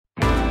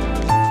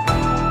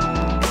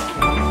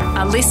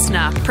A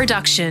listener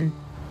production.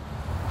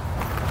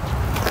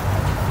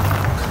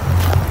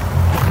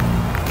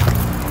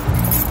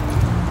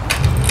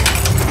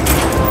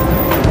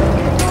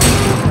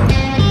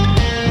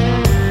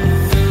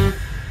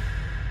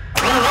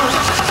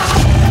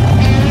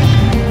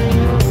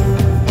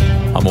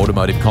 I'm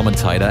automotive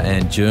commentator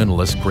and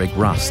journalist Greg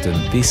Rust,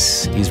 and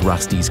this is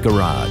Rusty's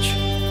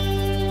Garage.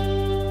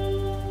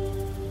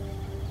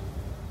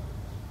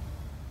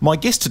 My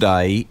guest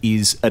today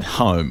is at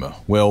home.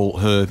 Well,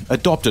 her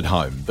adopted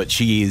home, but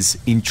she is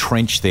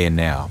entrenched there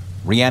now.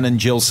 Rhianon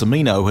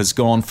Gelsomino has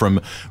gone from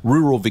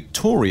rural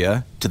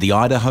Victoria to the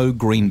Idaho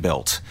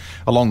Greenbelt.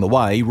 Along the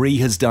way, Rhi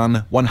has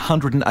done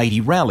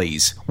 180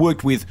 rallies,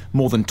 worked with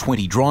more than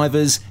 20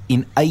 drivers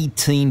in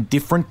 18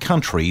 different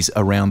countries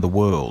around the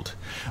world.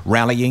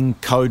 Rallying,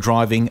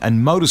 co-driving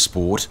and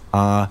motorsport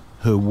are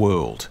her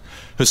world.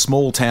 Her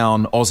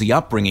small-town Aussie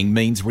upbringing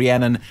means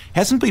Rhianon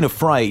hasn't been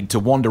afraid to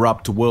wander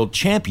up to world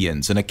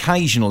champions, and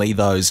occasionally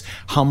those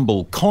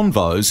humble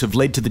convos have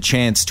led to the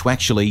chance to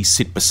actually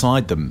sit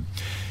beside them.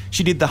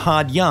 She did the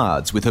hard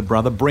yards with her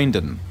brother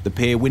Brendan, the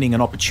pair winning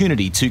an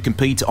opportunity to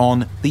compete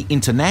on the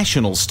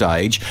international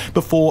stage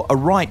before a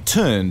right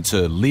turn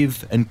to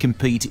live and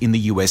compete in the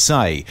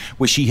USA,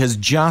 where she has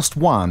just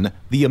won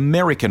the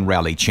American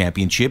Rally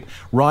Championship,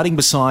 riding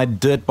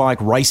beside dirt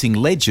bike racing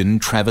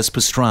legend Travis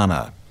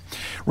Pastrana.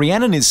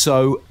 Rhianon is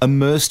so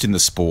immersed in the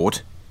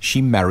sport,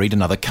 she married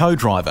another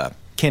co-driver.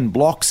 Ken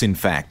Blocks, in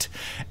fact.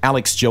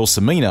 Alex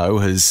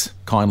Gelsomino has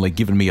kindly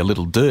given me a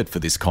little dirt for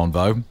this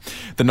convo.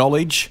 The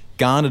knowledge,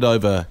 garnered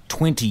over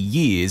 20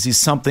 years, is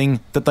something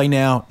that they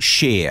now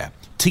share,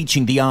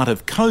 teaching the art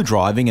of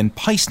co-driving and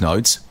pace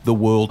notes the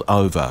world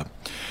over.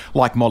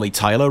 Like Molly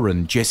Taylor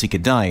and Jessica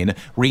Dane,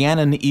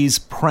 Rhianon is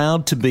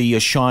proud to be a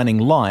shining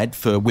light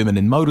for women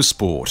in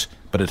motorsport,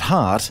 but at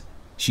heart,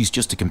 she's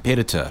just a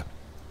competitor.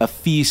 A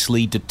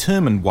fiercely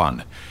determined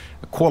one,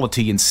 a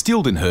quality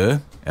instilled in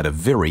her at a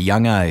very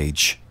young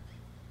age.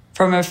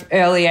 From an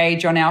early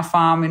age on our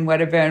farm in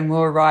Wedderburn, we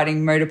were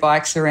riding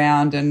motorbikes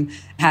around and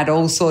had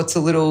all sorts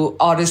of little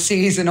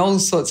odysseys and all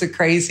sorts of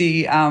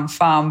crazy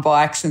farm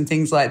bikes and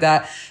things like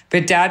that.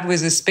 But Dad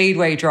was a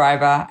speedway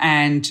driver,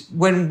 and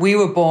when we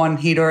were born,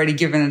 he'd already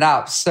given it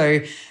up. So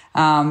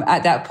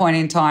at that point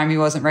in time, he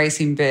wasn't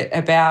racing, but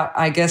about,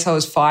 I guess I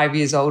was 5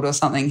 years old or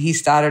something, he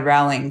started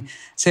rallying.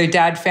 So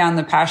Dad found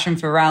the passion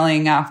for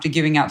rallying after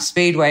giving up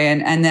speedway.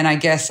 And then I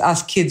guess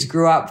us kids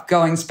grew up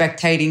going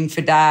spectating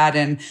for Dad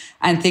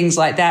and things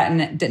like that.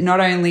 And not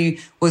only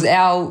was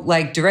our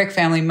direct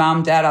family,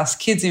 mum, dad, us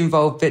kids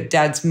involved, but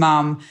Dad's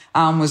mum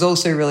was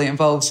also really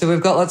involved. So we've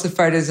got lots of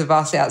photos of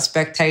us out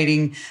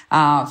spectating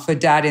for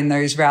Dad in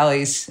those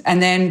rallies.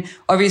 And then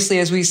obviously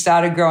as we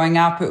started growing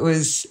up, it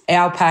was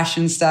our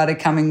passion started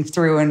coming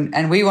through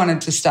and we wanted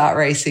to start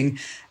racing.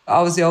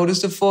 I was the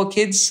oldest of 4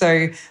 kids,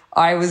 so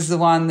I was the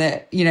one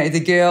that, the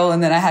girl,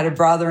 and then I had a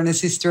brother and a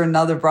sister and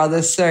another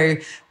brother. So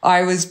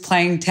I was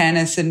playing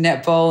tennis and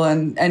netball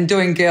and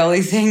doing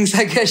girly things,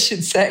 I guess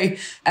you'd say.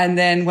 And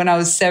then when I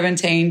was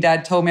 17,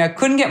 Dad told me I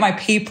couldn't get my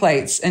P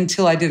plates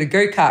until I did a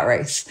go-kart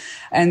race.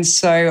 And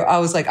so I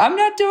was like, I'm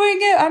not doing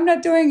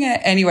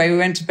it. Anyway, we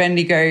went to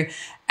Bendigo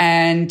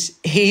and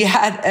he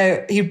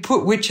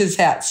put witches'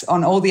 hats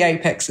on all the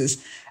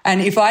apexes. And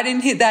if I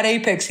didn't hit that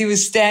apex, he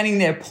was standing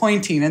there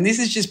pointing. And this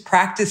is just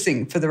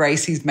practicing for the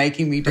race he's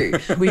making me do.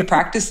 We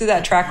practiced at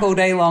that track all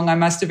day long. I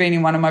must have been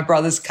in one of my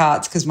brother's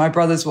karts because my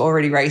brothers were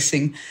already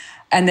racing.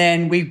 And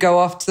then we'd go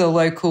off to the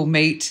local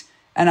meet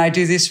and I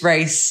do this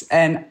race.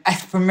 And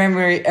from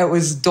memory, it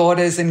was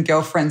daughters and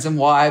girlfriends and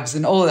wives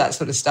and all of that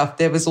sort of stuff.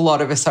 There was a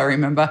lot of us, I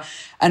remember.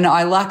 And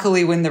I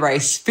luckily win the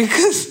race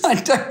because I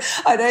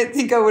don't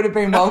think I would have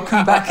been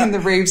welcome back in the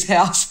Reeves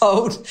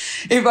household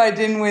if I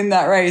didn't win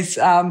that race.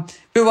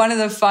 But one of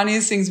the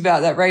funniest things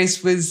about that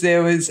race was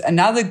there was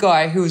another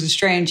guy who was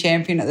Australian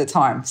champion at the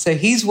time. So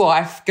his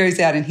wife goes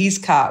out in his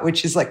kart,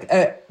 which is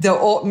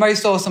the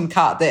most awesome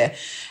kart there.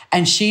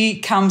 And she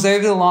comes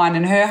over the line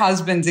and her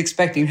husband's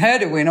expecting her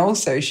to win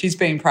also. She's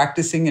been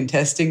practicing and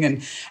testing.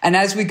 And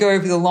as we go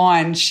over the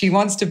line, she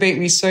wants to beat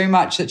me so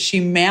much that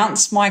she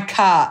mounts my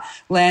cart,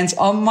 lands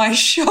on my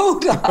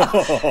shoulder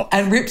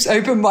and rips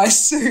open my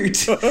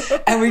suit.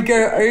 And we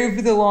go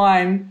over the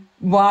line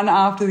one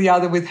after the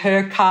other with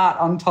her cart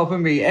on top of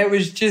me. It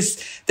was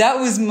just, that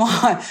was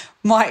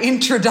my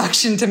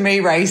introduction to me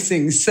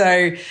racing.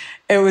 So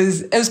it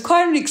was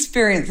quite an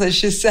experience,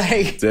 let's just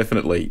say.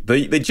 Definitely.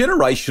 The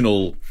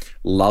generational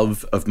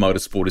love of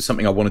motorsport is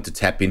something I wanted to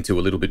tap into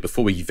a little bit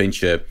before we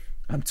venture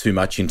too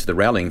much into the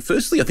rallying.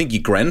 Firstly, I think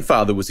your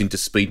grandfather was into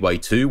speedway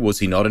too, was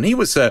he not? And he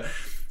was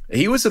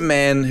a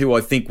man who I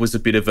think was a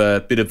bit of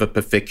a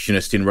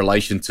perfectionist in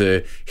relation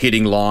to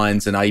hitting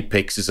lines and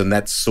apexes and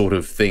that sort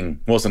of thing,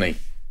 wasn't he?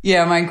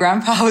 Yeah, my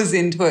grandpa was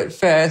into it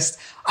first.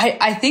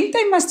 I think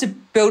they must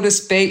have built a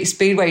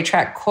speedway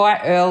track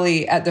quite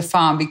early at the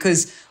farm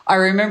because I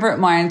remember it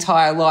my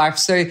entire life.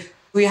 So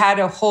we had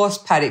a horse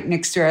paddock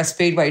next to our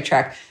speedway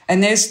track,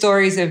 and there's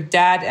stories of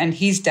Dad and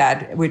his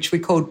dad, which we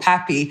called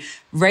Pappy,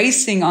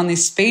 racing on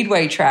this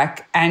speedway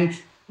track. And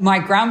my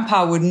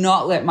grandpa would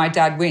not let my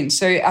dad win.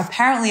 So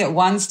apparently at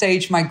one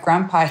stage, my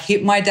grandpa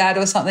hit my dad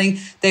or something.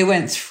 They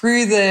went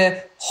through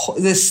the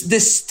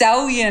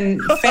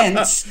stallion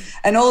fence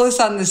and all of a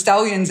sudden the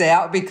stallion's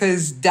out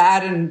because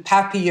dad and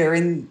pappy are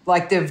in,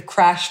 like they've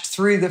crashed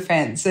through the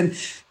fence. And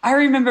I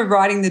remember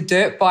riding the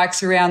dirt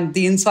bikes around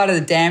the inside of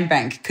the dam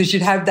bank because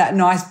you'd have that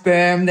nice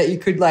berm that you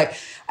could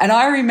and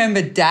I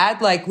remember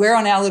dad, we're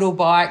on our little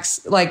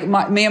bikes,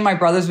 me and my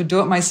brothers would do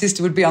it. My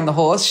sister would be on the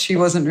horse. She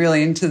wasn't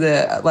really into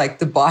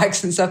the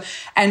bikes and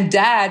stuff. And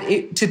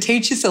dad, to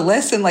teach us a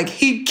lesson,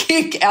 he'd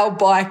kick our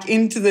bike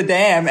into the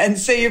dam and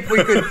see if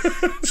we could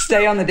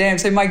stay on the dam.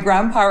 So my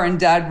grandpa and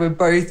dad were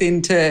both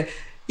into,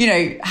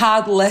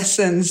 hard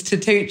lessons to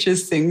teach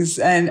us things.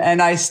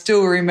 And I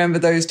still remember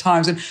those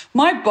times. And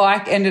my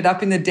bike ended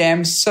up in the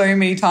dam so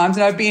many times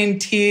and I'd be in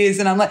tears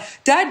and I'm like,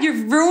 Dad,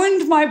 you've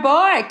ruined my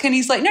bike. And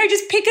he's like, no,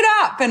 just pick it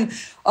up.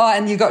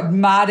 And you got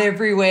mud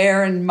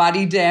everywhere and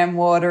muddy dam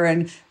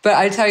water. But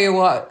I tell you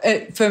what,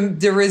 from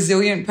the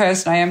resilient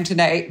person I am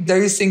today,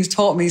 those things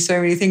taught me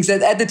so many things.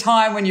 At the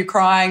time when you're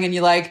crying and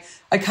you're like,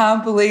 I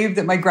can't believe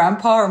that my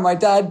grandpa or my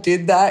dad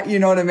did that, you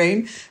know what I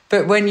mean?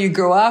 But when you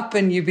grow up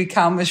and you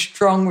become a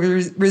strong,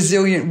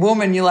 resilient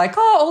woman, you're like,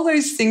 all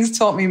those things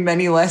taught me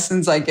many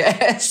lessons, I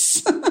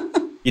guess.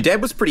 Your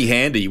dad was pretty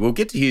handy. We'll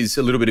get to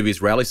a little bit of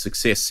his rally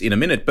success in a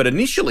minute, but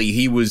initially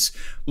he was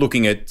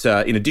looking at,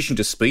 in addition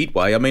to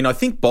Speedway, I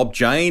think Bob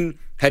Jane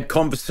had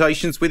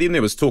conversations with him.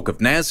 There was talk of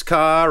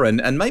NASCAR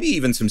and maybe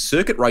even some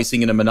circuit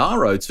racing in a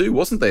Monaro too,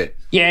 wasn't there?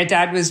 Yeah,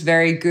 Dad was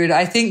very good.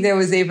 I think there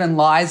was even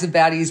lies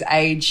about his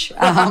age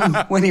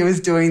when he was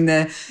doing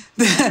the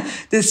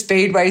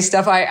Speedway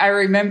stuff. I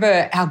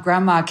remember our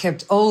grandma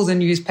kept all the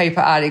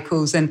newspaper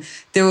articles and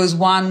there was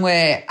one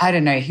where, I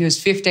don't know, he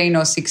was 15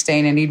 or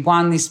 16 and he'd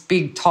won this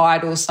big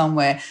title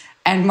somewhere.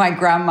 And my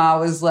grandma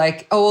was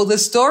like, well, the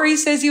story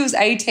says he was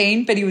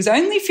 18, but he was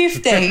only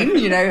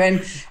 15,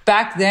 and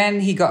back then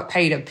he got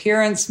paid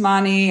appearance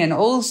money and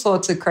all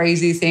sorts of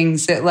crazy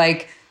things that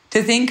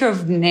to think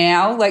of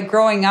now,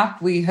 growing up,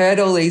 we heard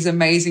all these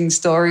amazing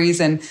stories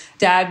and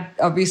Dad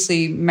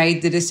obviously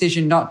made the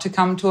decision not to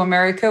come to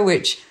America,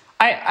 which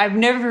I've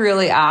never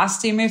really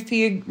asked him if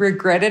he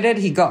regretted it.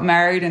 He got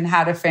married and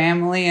had a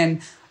family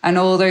and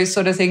all those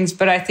sort of things.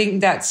 But I think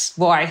that's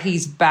why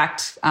he's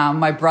backed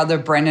my brother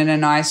Brennan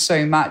and I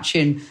so much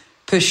in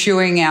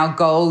pursuing our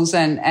goals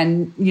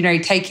and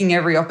taking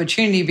every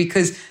opportunity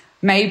because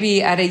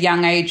maybe at a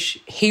young age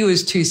he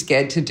was too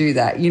scared to do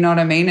that, you know what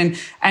I mean?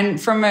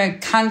 And from a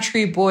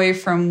country boy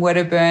from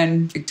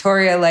Wedderburn,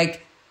 Victoria,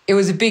 it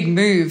was a big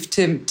move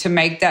to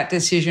make that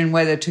decision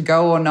whether to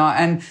go or not.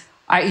 And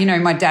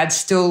my dad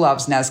still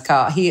loves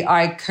NASCAR.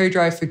 I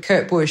co-drove for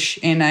Kurt Busch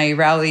in a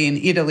rally in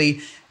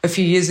Italy a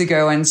few years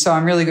ago. And so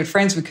I'm really good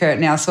friends with Kurt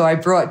now. So I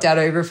brought Dad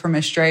over from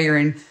Australia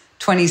in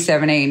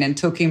 2017 and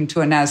took him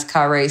to a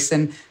NASCAR race.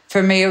 And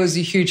for me, it was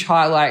a huge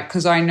highlight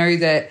because I know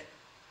that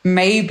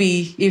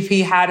maybe if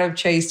he had have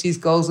chased his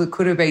goals, it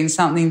could have been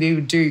something that he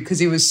would do because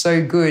he was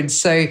so good.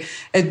 So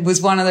it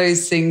was one of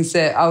those things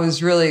that I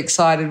was really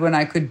excited when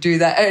I could do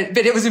that.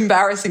 But it was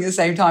embarrassing at the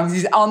same time.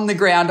 He's on the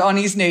ground, on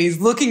his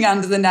knees, looking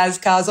under the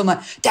NASCARs. I'm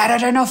like, Dad, I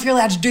don't know if you're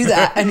allowed to do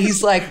that. And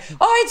he's like,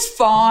 oh, it's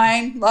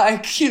fine.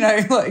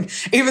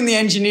 Even the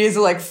engineers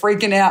are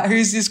freaking out.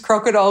 Who's this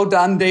Crocodile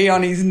Dundee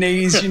on his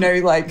knees,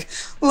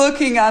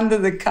 looking under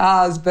the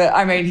cars.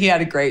 But he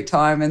had a great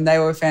time and they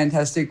were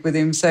fantastic with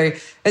him. So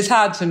it's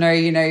hard to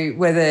know,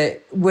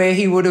 where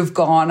he would have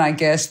gone, I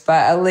guess.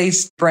 But at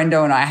least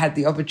Brendo and I had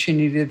the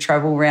opportunity to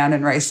travel around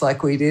and race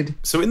like we did.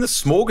 So in the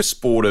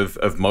smorgasbord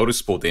of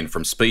motorsport then,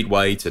 from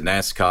Speedway to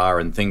NASCAR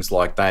and things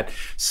like that,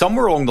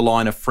 somewhere along the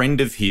line, a friend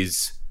of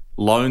his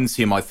loans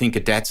him, I think,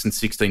 a Datsun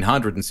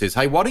 1600 and says,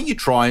 hey, why don't you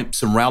try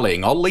some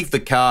rallying? I'll leave the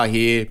car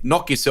here,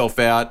 knock yourself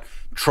out,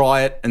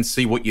 try it and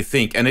see what you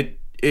think. And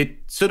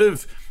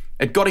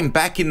it got him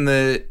back in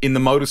the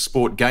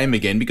motorsport game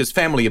again because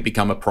family had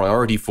become a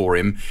priority for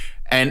him.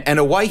 And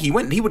away he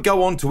went. He would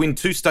go on to win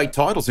 2 state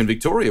titles in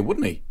Victoria,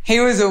 wouldn't he?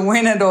 He was a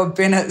win it or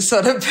bin it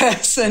sort of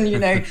person,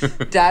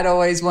 Dad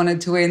always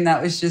wanted to win.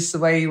 That was just the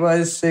way he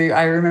was. So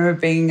I remember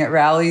being at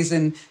rallies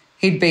and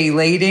he'd be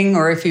leading,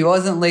 or if he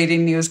wasn't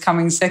leading, he was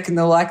coming second.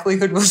 The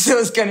likelihood was there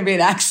was going to be an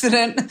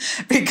accident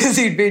because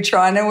he'd be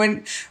trying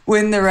to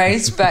win the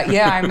race. But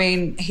yeah,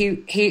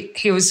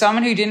 he was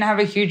someone who didn't have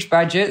a huge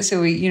budget.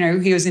 So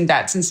he was in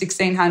Datsun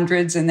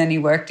 1600s and then he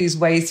worked his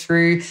way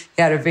through.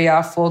 He had a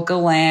VR4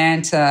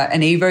 Galant,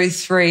 an Evo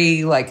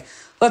 3,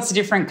 lots of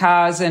different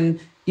cars. And,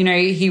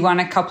 he won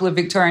a couple of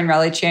Victorian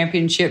Rally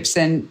Championships.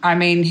 And I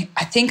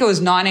think it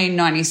was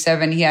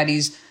 1997, he had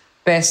his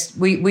best.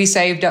 We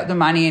saved up the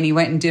money and he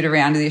went and did a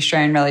round of the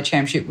Australian Rally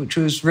Championship, which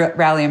was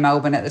Rally in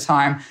Melbourne at the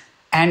time.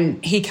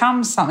 And he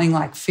comes something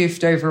like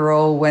 5th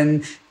overall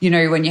when you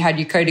had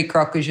your Cody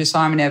Crockers, your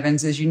Simon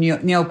Evanses, your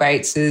Neil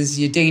Bateses,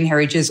 your Dean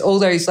Herridges, all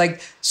those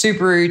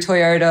Subaru,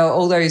 Toyota,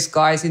 all those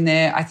guys in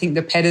there. I think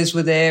the Pettas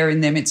were there in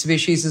their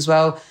Mitsubishis as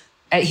well.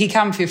 He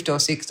come 5th or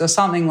 6th or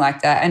something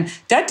like that. And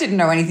Dad didn't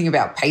know anything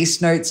about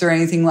pace notes or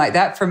anything like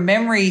that. From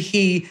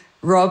memory,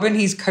 Robin,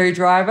 his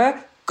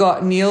co-driver,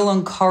 got Neil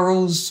and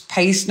Coral's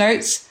pace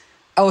notes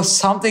or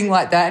something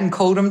like that and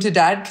called them to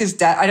Dad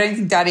because I don't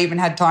think Dad even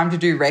had time to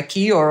do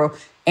recce or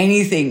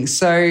anything.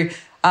 So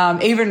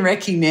even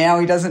recce now,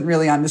 he doesn't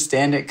really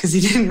understand it because he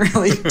didn't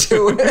really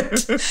do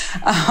it.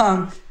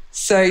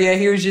 So, yeah,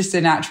 he was just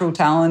a natural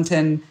talent,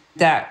 and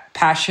that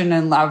passion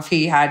and love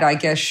he had, I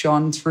guess,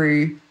 shone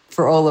through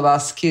for all of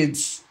us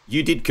kids.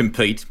 You did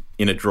compete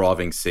in a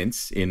driving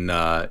sense in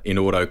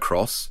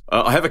autocross.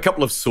 I have a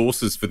couple of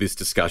sources for this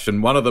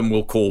discussion. One of them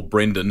we'll call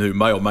Brendan, who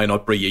may or may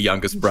not be your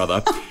youngest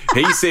brother.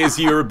 He says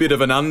you're a bit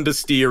of an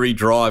understeery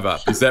driver.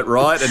 Is that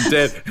right?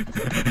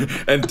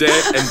 And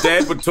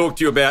Dad would talk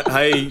to you about,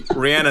 hey,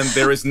 Rhiannon,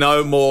 there is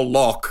no more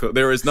lock.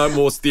 There is no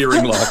more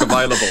steering lock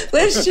available.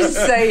 Let's just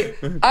say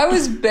I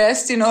was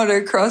best in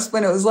autocross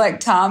when it was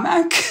like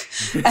tarmac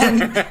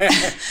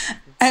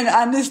and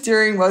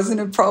understeering wasn't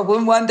a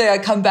problem. One day I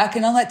come back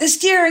and I'm like, the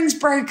steering's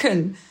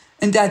broken.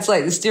 And Dad's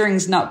like, the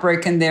steering's not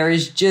broken. There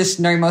is just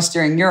no more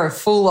steering. You're a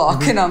full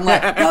lock. And I'm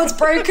like, no, it's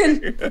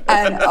broken.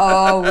 And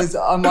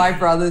my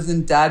brothers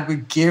and Dad were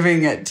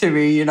giving it to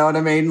me. You know what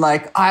I mean?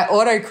 Like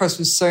autocross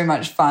was so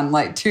much fun.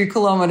 Like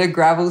 2-kilometer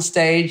gravel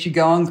stage. You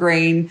go on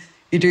green.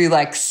 You do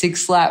like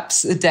 6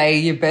 laps a day.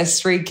 Your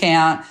best 3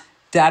 count.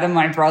 Dad and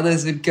my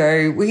brothers would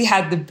go. We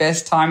had the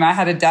best time. I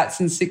had a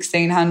Datsun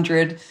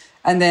 1600.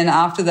 And then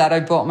after that, I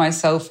bought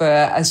myself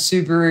a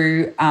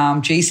Subaru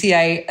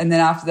GCA. And then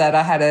after that,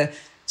 I had a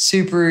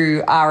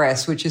Subaru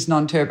RS, which is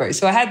non-turbo.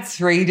 So I had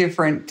 3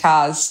 different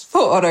cars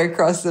for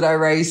autocross that I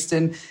raced,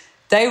 and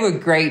they were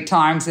great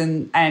times.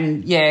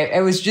 And yeah,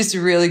 it was just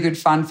a really good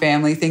fun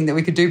family thing that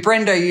we could do.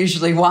 Brendo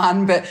usually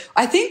won, but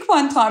I think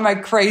one time I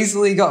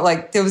crazily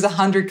got there was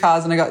 100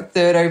 cars and I got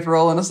 3rd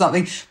overall or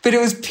something. But it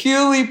was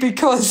purely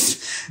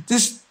because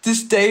this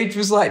stage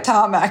was like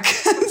tarmac.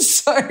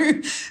 So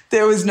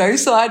there was no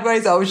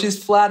sideways. I was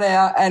just flat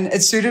out and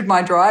it suited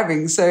my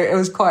driving. So it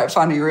was quite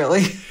funny,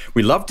 really.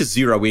 We love to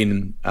zero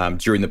in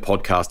during the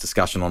podcast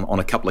discussion on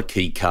a couple of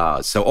key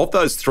cars. So of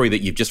those 3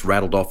 that you've just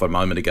rattled off a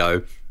moment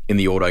ago in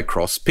the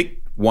autocross,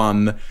 pick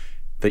one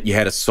that you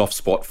had a soft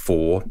spot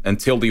for and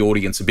tell the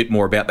audience a bit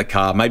more about the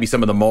car, maybe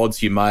some of the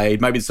mods you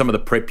made, maybe some of the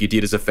prep you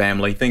did as a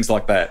family, things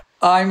like that.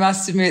 I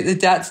must admit the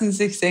Datsun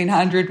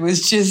 1600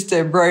 was just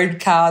a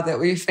road car that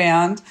we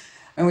found,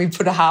 and we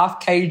put a half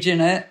cage in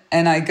it,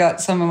 and I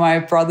got some of my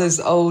brother's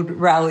old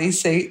rally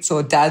seats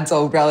or Dad's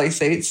old rally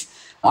seats.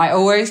 I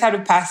always had a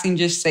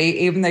passenger seat,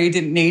 even though you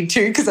didn't need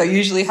to, because I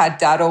usually had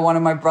Dad or one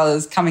of my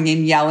brothers coming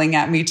in yelling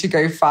at me to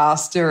go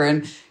faster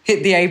and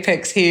hit the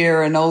apex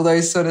here and all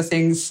those sort of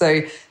things.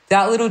 So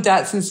that little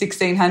Datsun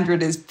 1600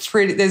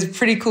 there's a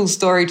pretty cool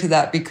story to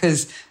that,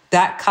 because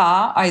that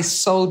car I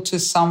sold to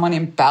someone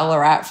in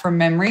Ballarat from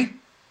memory.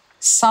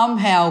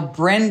 Somehow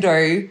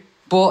Brendo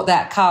bought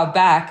that car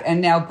back,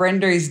 and now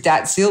Brendo's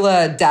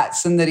Datzilla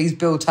Datsun that he's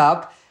built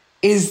up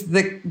is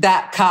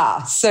that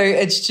car. So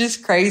it's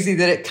just crazy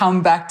that it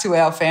come back to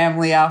our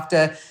family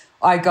after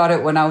I got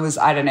it when I was,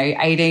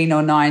 18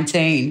 or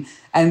 19.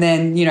 And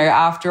then,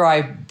 after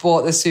I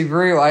bought the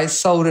Subaru, I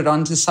sold it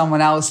on to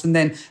someone else, and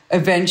then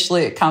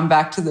eventually it come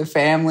back to the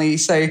family.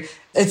 So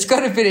it's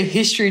got a bit of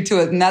history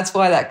to it, and that's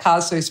why that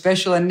car's so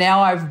special. And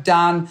now I've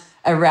done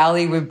a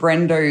rally with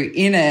Brendo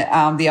in it,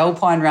 the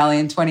Alpine Rally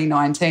in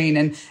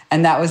 2019,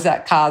 and that was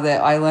that car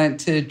that I learnt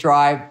to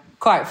drive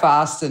quite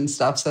fast and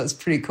stuff, so it's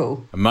pretty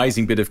cool.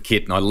 Amazing bit of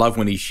kit, and I love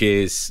when he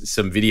shares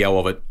some video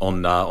of it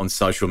on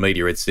social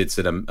media. It's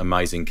an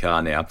amazing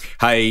car now.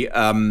 Hey,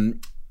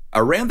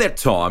 around that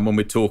time when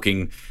we're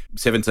talking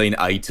 17,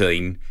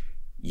 18,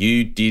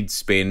 you did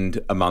spend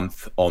a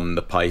month on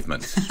the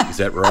pavement. Is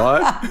that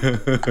right?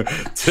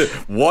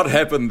 What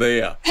happened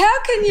there?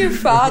 How can your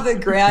father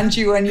ground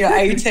you when you're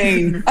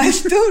 18? I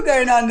still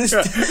don't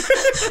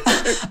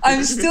understand.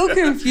 I'm still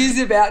confused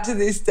about to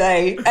this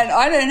day. And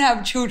I don't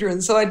have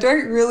children, so I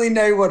don't really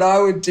know what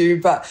I would do.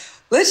 But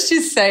let's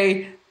just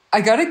say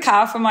I got a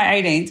car for my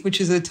 18th, which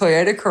is a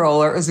Toyota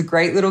Corolla. It was a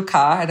great little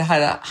car. It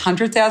had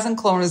 100,000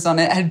 kilometres on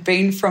it. It had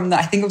been from,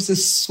 I think it was a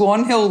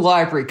Swan Hill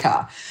library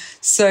car.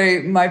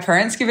 So my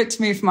parents give it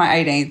to me for my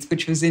 18th,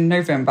 which was in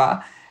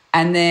November.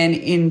 And then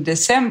in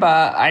December,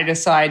 I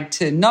decided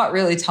to not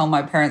really tell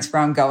my parents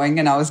where I'm going,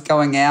 and I was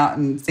going out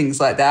and things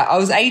like that. I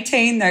was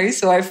 18 though,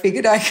 so I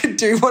figured I could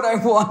do what I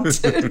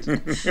wanted.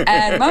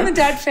 And Mum and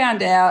Dad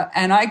found out,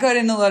 and I got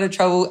in a lot of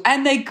trouble,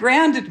 and they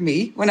grounded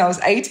me when I was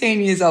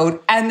 18 years old,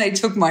 and they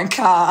took my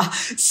car.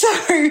 So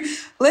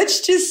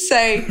let's just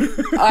say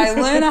I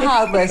learned a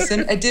hard lesson.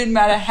 It didn't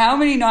matter how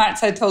many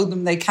nights I told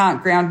them they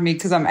can't ground me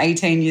because I'm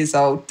 18 years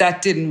old.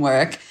 That didn't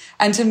work.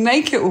 And to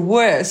make it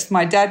worse,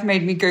 my dad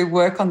made me go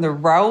work on the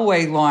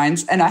railway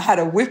lines, and I had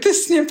a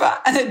whippersnipper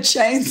and a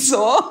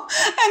chainsaw, and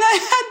I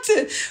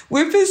had to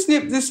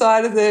whippersnip the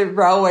side of the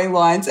railway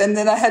lines, and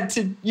then I had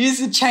to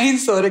use a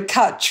chainsaw to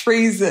cut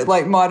trees that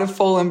might have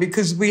fallen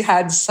because we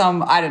had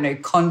some,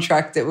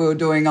 contract that we were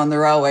doing on the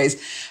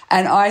railways.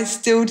 And I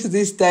still, to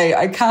this day,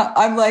 I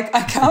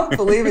can't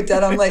believe it,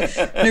 Dad. I'm like,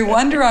 no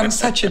wonder I'm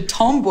such a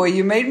tomboy.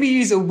 You made me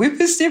use a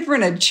whippersnipper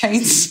and a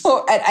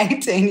chainsaw at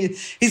 18.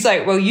 He's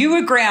like, well, you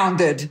were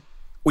grounded.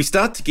 We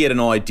start to get an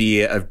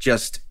idea of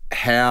just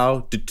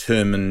how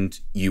determined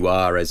you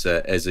are as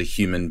a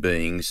human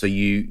being. So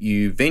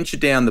you venture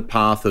down the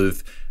path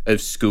of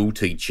school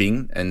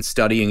teaching and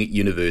studying at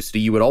university.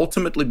 You would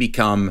ultimately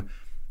become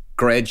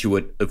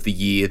graduate of the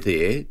year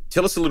there.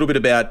 Tell us a little bit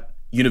about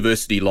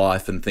university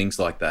life and things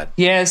like that.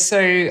 Yeah,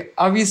 so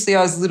obviously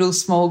I was a little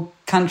small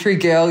country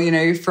girl,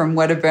 from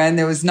Wedderburn.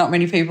 There was not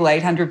many people,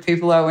 800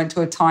 people. I went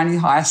to a tiny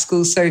high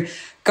school. So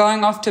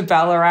going off to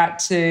Ballarat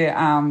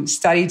to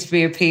study to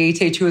be a PE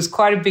teacher was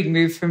quite a big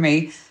move for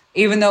me.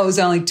 Even though it was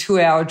only a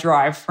 2-hour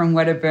drive from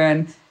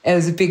Wedderburn, it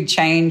was a big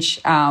change.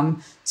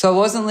 So I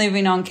wasn't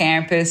living on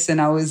campus, and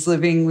I was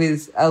living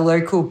with a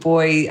local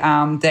boy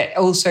that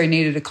also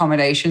needed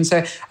accommodation.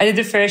 So I did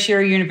the first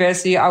year of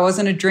university. I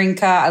wasn't a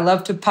drinker. I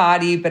loved to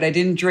party, but I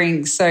didn't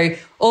drink. So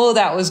all of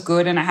that was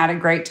good, and I had a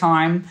great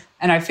time.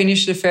 And I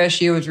finished the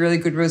first year with really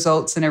good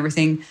results and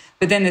everything.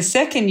 But then the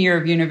second year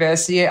of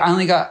university,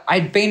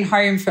 I'd been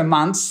home for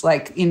months,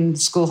 like in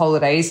school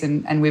holidays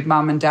and with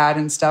mum and dad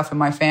and stuff and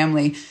my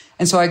family.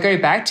 And so I go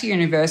back to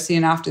university,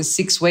 and after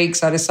 6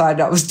 weeks, I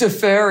decided I was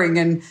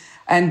deferring.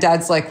 And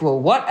Dad's like, well,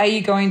 what are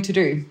you going to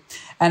do?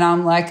 And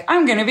I'm like,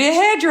 I'm going to be a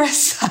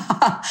hairdresser.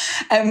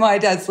 And my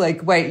dad's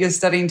like, wait, you're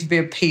studying to be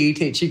a PE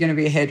teacher. You're going to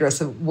be a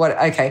hairdresser. What?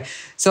 Okay.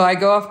 So I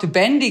go off to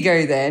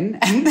Bendigo then.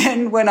 And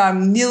then when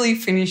I'm nearly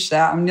finished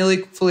that, I'm nearly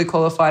fully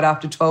qualified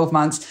after 12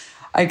 months,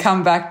 I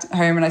come back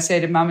home and I say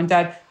to Mum and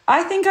Dad,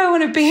 I think I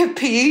want to be a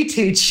PE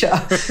teacher.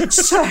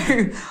 So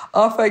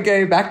off I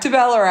go back to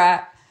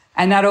Ballarat.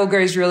 And that all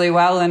goes really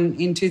well.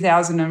 And in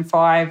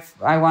 2005,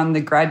 I won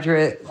the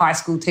Graduate High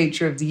School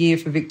Teacher of the Year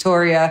for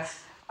Victoria.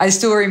 I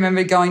still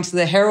remember going to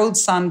the Herald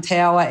Sun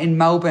Tower in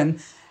Melbourne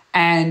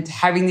and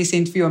having this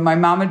interview. And my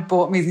mum had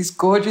bought me this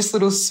gorgeous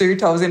little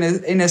suit. I was in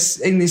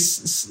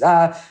this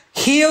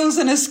heels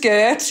and a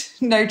skirt,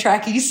 no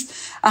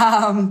trackies.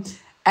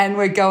 And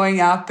we're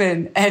going up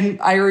and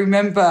I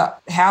remember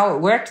how it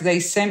worked. They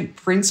sent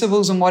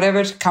principals and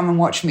whatever to come and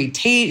watch me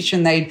teach,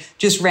 and they'd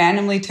just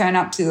randomly turn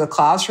up to the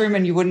classroom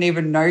and you wouldn't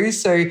even know.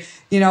 So,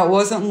 it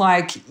wasn't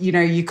like,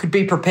 you could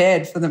be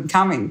prepared for them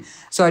coming.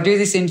 So I do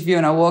this interview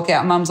and I walk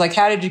out. Mum's like,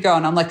 how did you go?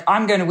 And I'm like,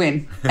 I'm going to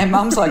win. And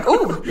Mum's like,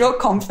 oh, you're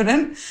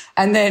confident.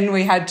 And then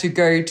we had to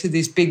go to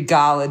this big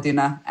gala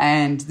dinner,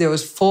 and there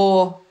was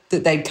 4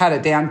 that they'd cut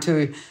it down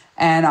to.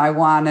 And I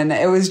won, and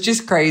it was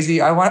just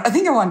crazy. I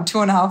think I won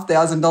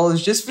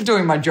 $2,500 just for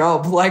doing my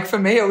job. Like, for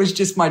me, it was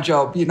just my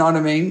job, you know what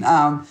I mean?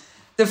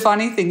 The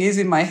funny thing is,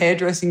 in my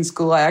hairdressing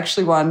school, I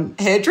actually won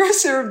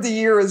Hairdresser of the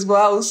Year as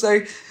well.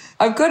 So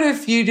I've got a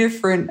few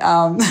different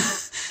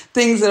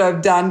things that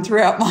I've done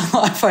throughout my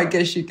life, I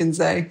guess you can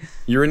say.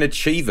 You're an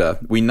achiever.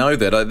 We know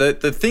that.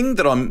 The thing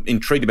that I'm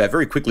intrigued about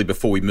very quickly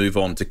before we move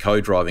on to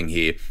co-driving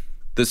here,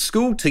 the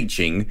school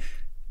teaching,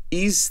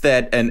 is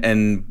that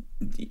and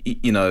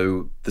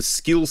the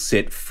skill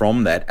set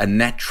from that a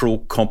natural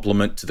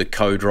complement to the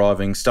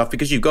co-driving stuff?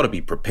 Because you've got to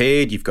be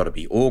prepared, you've got to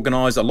be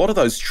organised. A lot of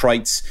those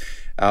traits,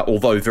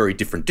 although very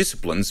different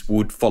disciplines,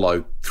 would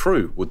follow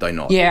through, would they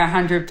not? Yeah,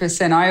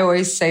 100%. I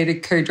always say to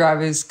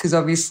co-drivers, because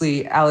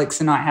obviously Alex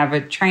and I have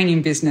a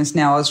training business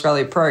now,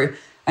 Australia Pro,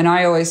 and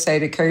I always say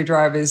to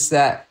co-drivers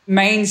that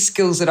main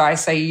skills that I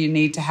say you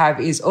need to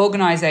have is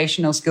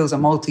organisational skills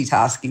and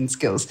multitasking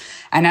skills.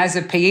 And as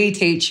a PE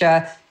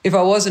teacher, if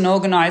I wasn't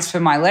organised for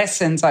my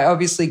lessons, I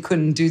obviously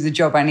couldn't do the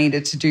job I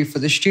needed to do for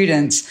the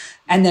students.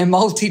 And they're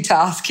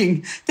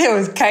multitasking. There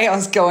was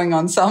chaos going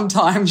on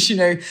sometimes.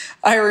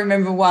 I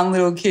remember one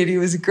little kid, he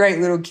was a great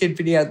little kid,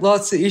 but he had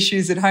lots of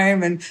issues at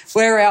home. And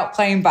we're out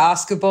playing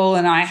basketball,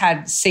 and I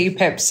had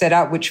CPEP set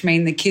up, which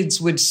mean the kids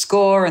would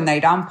score and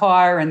they'd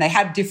umpire, and they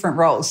had different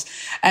roles.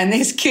 And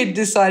this kid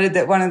decided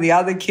that one of the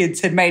other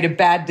kids had made a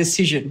bad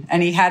decision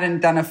and he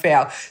hadn't done a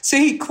foul. So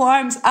he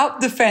climbs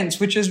up the fence,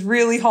 which is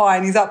really high,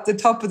 and he's up the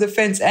top of the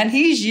fence and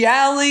he's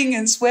yelling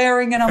and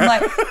swearing. And I'm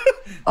like,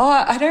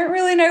 I don't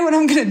really know what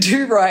I'm going to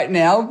do right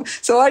now.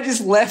 So I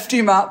just left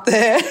him up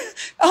there.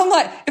 I'm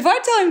like, if I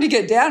tell him to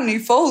get down and he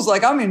falls,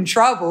 like, I'm in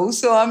trouble.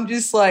 So I'm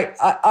just like,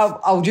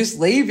 I'll just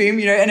leave him,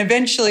 and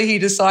eventually he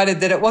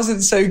decided that it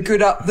wasn't so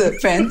good up the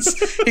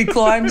fence. He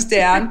climbs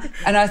down,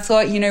 and I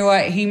thought, you know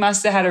what, he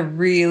must have had a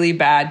really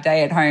bad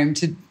day at home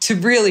to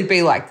really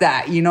be like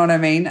that, you know what I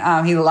mean?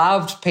 He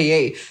loved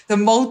PE. The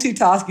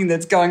multitasking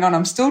that's going on,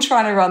 I'm still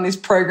trying to run this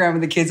program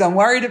with the kids. I'm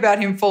worried about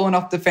him falling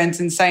off the fence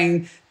and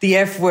saying the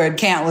F word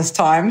countless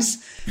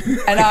times.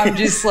 And I'm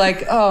just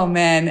like, oh,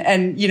 man.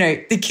 And,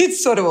 the kids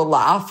sort of were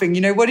laughing,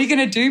 what are you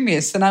going to do,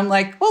 miss? And I'm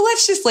like, well,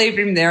 let's just leave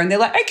him there. And they're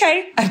like,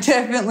 okay. I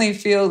definitely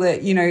feel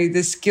that,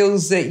 the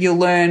skills that you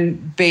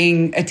learn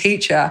being a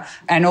teacher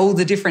and all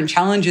the different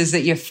challenges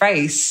that you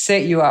face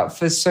set you up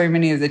for so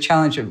many of the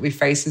challenges that we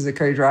face as a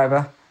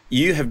co-driver.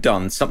 You have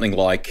done something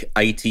like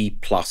 80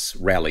 plus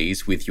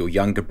rallies with your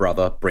younger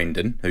brother,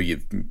 Brendo,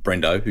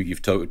 who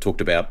you've talked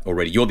about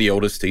already. You're the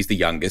eldest, he's the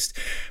youngest.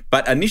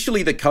 But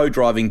initially the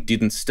co-driving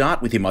didn't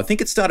start with him. I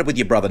think it started with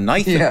your brother,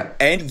 Nathan. Yeah.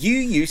 And you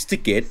used to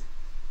get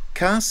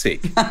car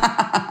sick.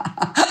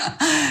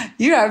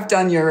 you have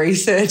done your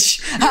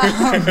research.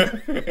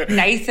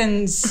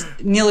 Nathan's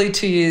nearly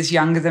 2 years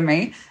younger than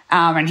me,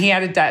 and he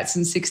had a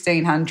Datsun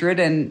 1600.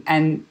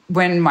 And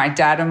when my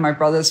dad and my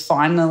brothers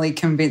finally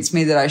convinced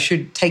me that I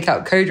should take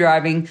up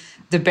co-driving,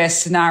 the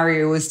best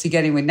scenario was to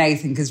get in with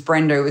Nathan because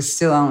Brendo was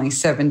still only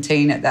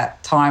 17 at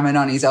that time and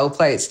on his L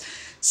plates.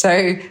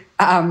 So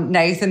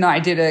Nathan and I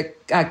did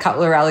a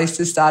couple of rallies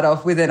to start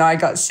off with, and I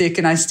got sick.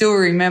 And I still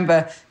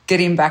remember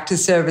getting back to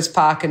Service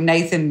Park and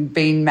Nathan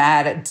being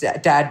mad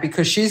at Dad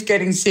because she's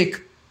getting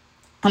sick.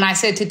 And I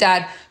said to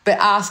Dad, but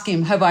ask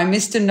him, have I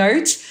missed a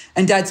note?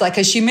 And Dad's like,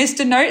 has she missed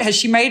a note? Has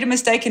she made a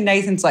mistake? And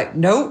Nathan's like,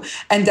 no.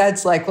 And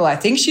Dad's like, well, I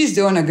think she's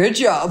doing a good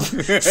job.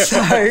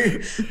 So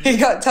he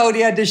got told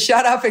he had to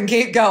shut up and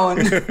keep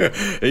going.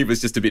 He was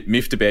just a bit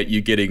miffed about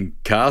you getting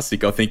car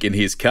sick, I think, in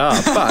his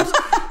car. But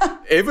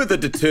ever the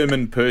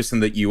determined person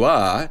that you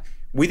are,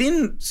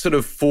 within sort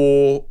of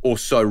 4 or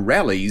so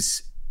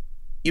rallies,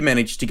 you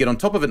managed to get on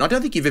top of it. And I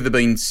don't think you've ever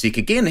been sick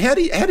again. How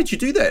did you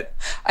do that?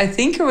 I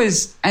think it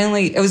was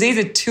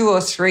either 2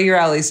 or 3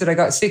 rallies that I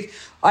got sick.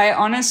 I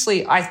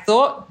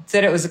thought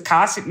that it was a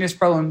car sickness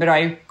problem, but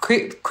I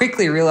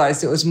quickly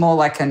realised it was more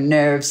like a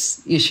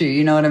nerves issue,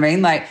 you know what I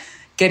mean? Like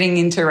getting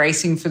into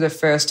racing for the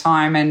first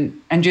time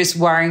and just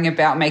worrying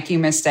about making a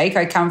mistake.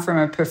 I come from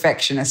a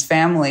perfectionist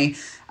family,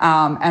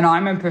 and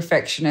I'm a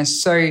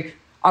perfectionist. So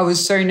I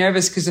was so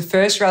nervous because the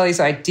first rallies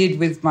I did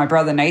with my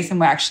brother Nathan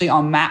were actually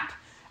on map.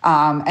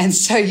 And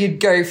so you'd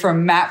go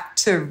from map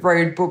to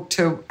road book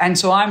and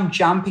so I'm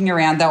jumping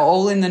around. They were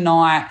all in the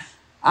night.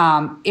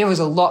 It was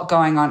a lot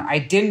going on. I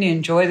didn't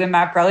enjoy the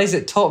map rallies.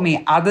 It taught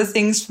me other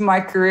things for my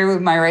career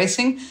with my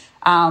racing.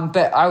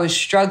 But I was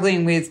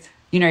struggling with,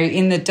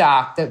 in the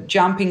dark, the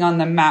jumping on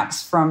the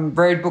maps from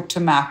road book to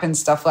map and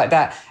stuff like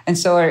that. And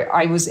so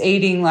I was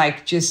eating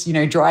like just,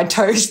 dry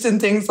toast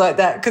and things like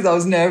that because I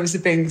was nervous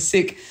of being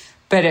sick.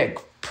 But it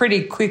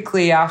pretty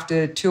quickly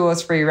after 2 or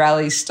 3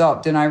 rallies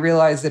stopped and I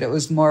realised that it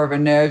was more of a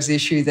nerves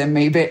issue than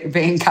me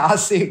being car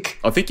sick.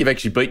 I think you've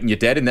actually beaten your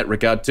dad in that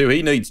regard too.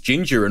 He needs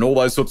ginger and all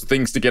those sorts of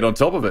things to get on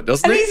top of it,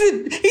 doesn't he?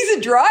 And he's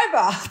a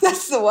driver.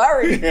 That's the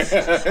worry.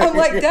 I'm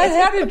like, Dad,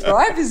 how do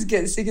drivers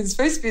get sick? It's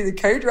supposed to be the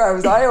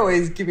co-drivers. I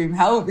always give him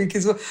hell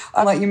because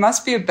I'm like, you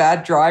must be a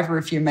bad driver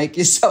if you make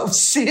yourself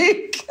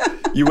sick.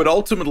 You would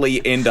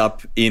ultimately end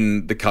up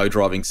in the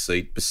co-driving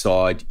seat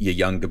beside your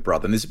younger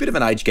brother. And there's a bit of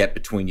an age gap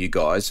between you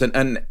guys.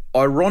 And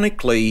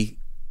ironically,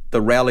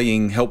 the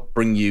rallying helped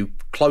bring you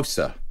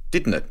closer,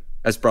 didn't it,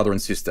 as brother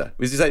and sister?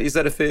 Is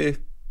that a fair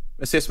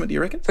assessment, do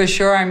you reckon? For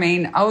sure. I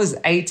mean, I was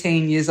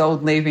 18 years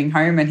old leaving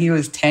home and he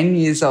was 10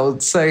 years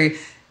old. So,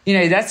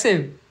 that's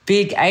a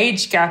big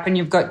age gap and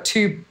you've got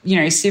 2,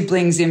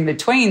 siblings in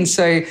between.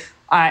 So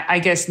I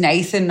guess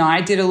Nathan and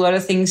I did a lot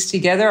of things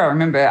together. I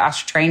remember us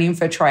training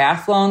for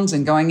triathlons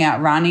and going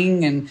out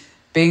running and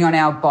being on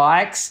our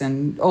bikes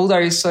and all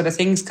those sort of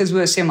things because we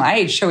were similar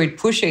age, so we'd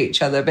push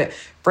each other. But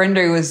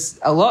Brendo was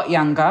a lot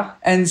younger.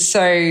 And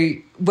so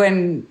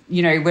when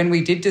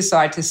we did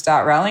decide to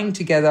start rallying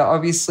together,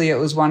 obviously it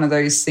was one of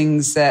those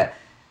things that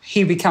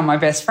he became my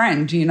best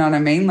friend, you know what I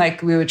mean?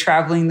 Like we were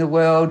traveling the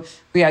world.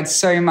 We had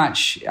so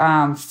much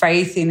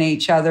faith in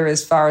each other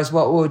as far as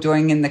what we were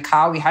doing in the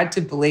car. We had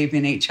to believe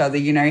in each other,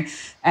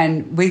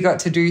 and we got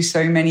to do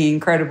so many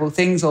incredible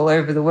things all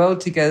over the world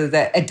together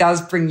that it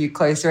does bring you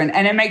closer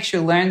and it makes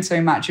you learn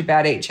so much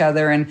about each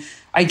other. And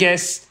I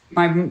guess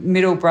my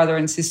middle brother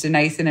and sister,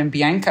 Nathan and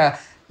Bianca,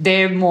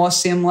 they're more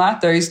similar,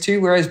 those two,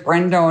 whereas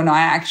Brendo and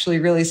I are actually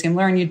really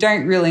similar. And you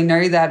don't really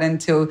know that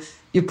until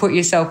you put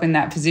yourself in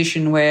that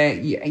position where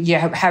you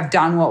have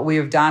done what we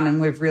have done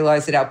and we've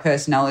realised that our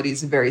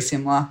personalities are very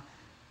similar.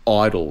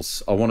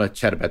 Idols. I want to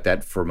chat about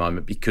that for a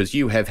moment because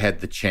you have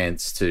had the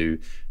chance to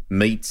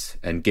meet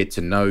and get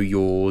to know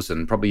yours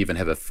and probably even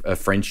have a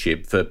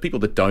friendship. For people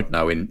that don't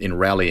know, in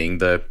rallying,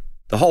 the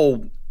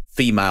whole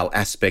female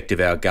aspect of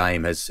our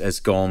game has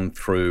gone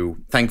through,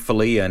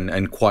 thankfully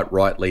and quite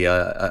rightly,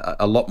 a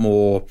lot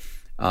more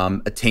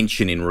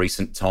attention in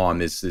recent time.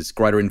 There's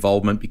greater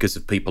involvement because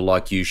of people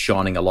like you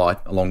shining a light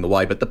along the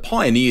way. But the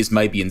pioneers,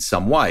 maybe in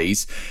some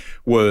ways,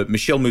 were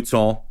Michelle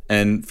Mouton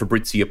and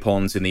Fabrizia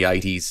Pons in the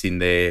 80s in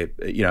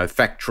their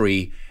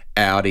factory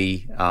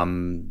Audi.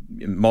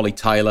 Molly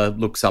Taylor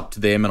looks up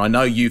to them. And I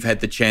know you've had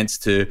the chance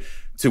to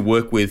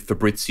work with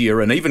Fabrizia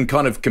and even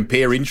kind of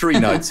compare injury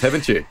notes,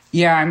 haven't you?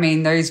 Yeah, I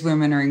mean, those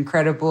women are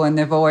incredible and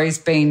they've always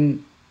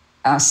been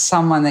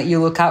someone that you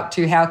look up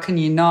to. How can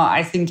you not?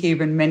 I think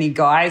even many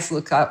guys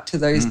look up to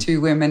those two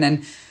women.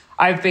 And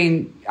I've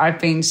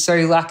been so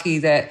lucky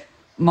that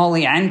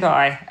Molly and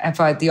I have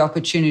had the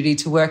opportunity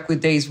to work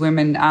with these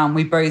women.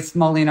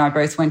 Molly and I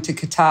both went to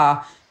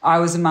Qatar. I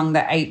was among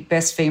the 8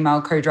 best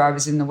female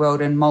co-drivers in the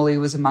world and Molly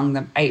was among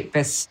the 8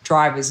 best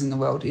drivers in the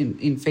world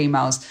in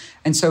females.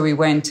 And so we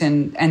went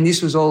and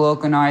this was all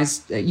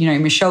organised.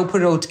 Michelle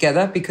put it all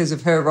together because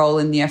of her role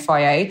in the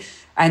FIA.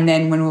 And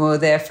then when we were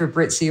there,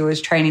 Fabrizia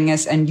was training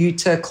us and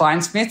Jutta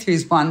Kleinsmith,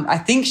 who's won, I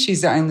think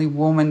she's the only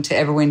woman to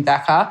ever win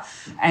Dakar.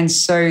 And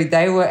so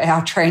they were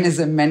our trainers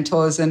and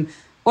mentors. And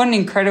what an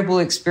incredible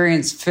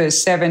experience for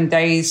 7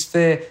 days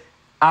for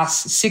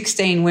us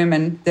 16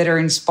 women that are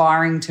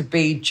inspiring to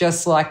be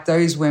just like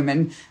those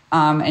women.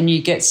 And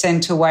you get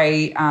sent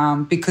away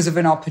because of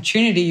an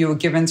opportunity you were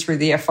given through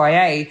the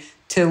FIA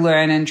to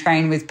learn and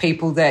train with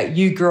people that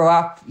you grew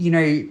up,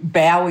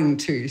 bowing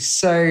to.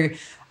 So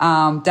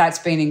that's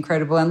been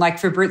incredible. And like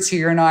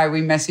Fabrizia and I,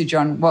 we message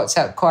on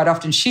WhatsApp quite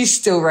often. She's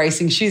still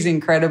racing. She's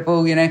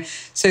incredible,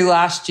 So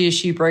last year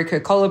she broke her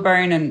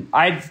collarbone, and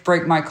I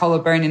broke my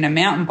collarbone in a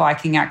mountain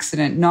biking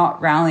accident, not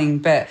rallying,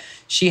 but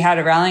she had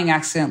a rallying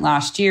accident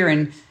last year,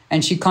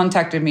 and she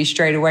contacted me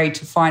straight away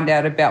to find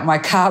out about my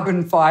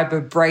carbon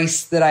fiber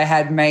brace that I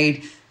had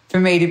made for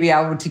me to be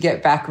able to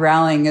get back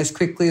rallying as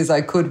quickly as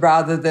I could,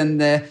 rather than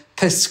the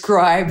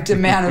prescribed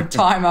amount of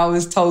time I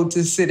was told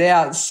to sit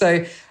out.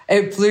 So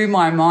it blew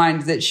my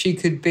mind that she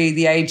could be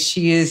the age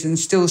she is and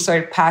still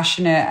so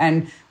passionate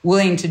and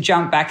willing to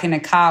jump back in a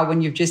car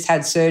when you've just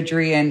had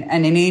surgery and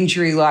an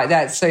injury like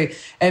that. So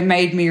it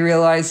made me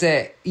realize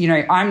that,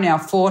 I'm now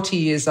 40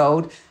 years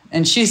old,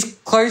 and she's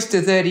close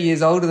to 30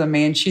 years older than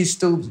me, and she's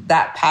still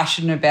that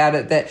passionate about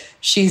it that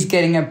she's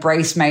getting a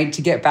brace made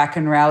to get back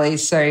and rally.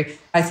 So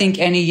I think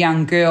any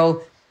young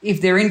girl,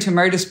 if they're into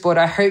motorsport,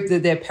 I hope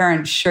that their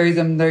parents show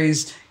them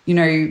those,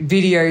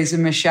 videos of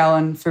Michelle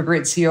and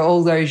Fabrizia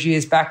all those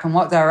years back and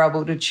what they were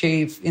able to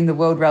achieve in the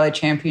World Rally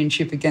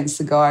Championship against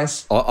the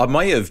guys. I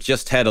may have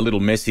just had a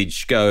little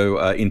message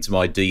go into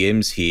my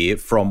DMs here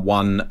from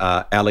one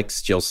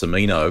Alex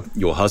Gelsomino,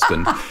 your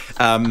husband.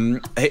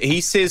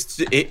 He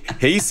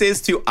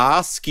says to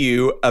ask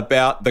you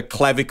about the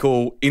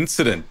clavicle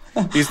incident.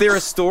 Is there a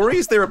story?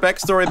 Is there a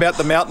backstory about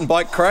the mountain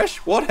bike crash?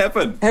 What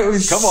happened? It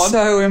was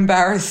so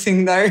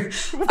embarrassing, though.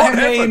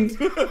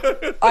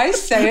 I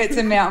say it's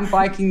a mountain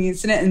biking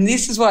incident, and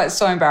this is why it's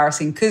so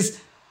embarrassing,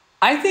 because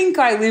I think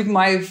I live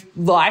my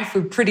life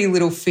with pretty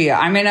little fear.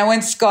 I mean, I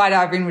went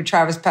skydiving with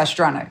Travis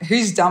Pastrana.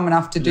 Who's dumb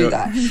enough to do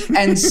that?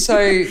 And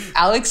so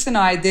Alex and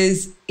I,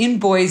 in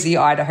Boise,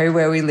 Idaho,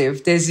 where we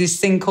live, there's this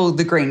thing called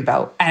the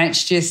Greenbelt, and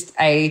it's just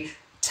a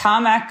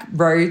tarmac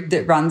road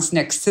that runs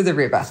next to the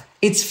river.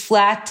 It's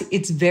flat,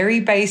 it's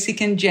very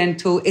basic and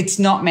gentle, it's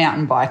not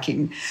mountain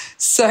biking.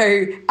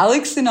 So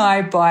Alex and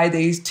I buy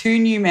these 2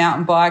 new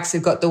mountain bikes.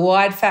 They've got the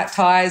wide fat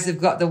tyres, they've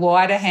got the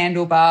wider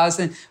handlebars,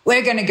 and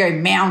we're going to go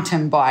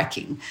mountain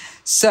biking.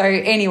 So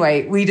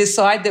anyway, we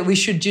decide that we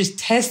should just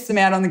test them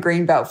out on the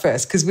Greenbelt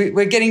first, because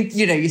we're getting,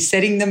 you're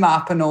setting them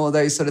up and all of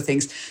those sort of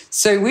things.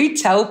 So we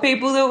tell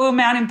people that we're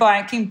mountain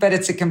biking, but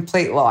it's a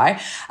complete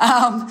lie.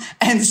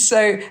 And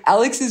so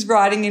Alex is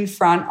riding in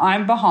front,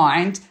 I'm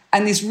behind,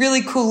 and this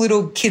really cool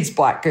little kid's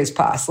bike goes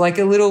past, like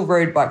a little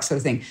road bike sort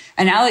of thing.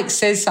 And Alex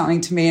says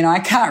something to me, and I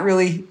can't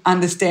really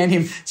understand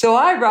him. So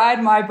I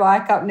ride my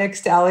bike up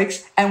next to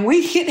Alex, and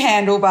we hit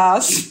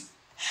handlebars,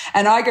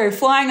 and I go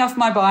flying off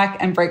my bike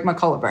and break my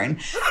collarbone.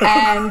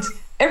 And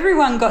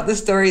everyone got the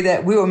story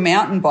that we were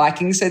mountain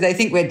biking, so they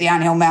think we're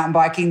downhill mountain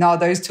biking. No,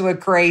 those two are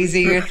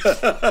crazy.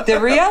 The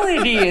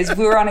reality is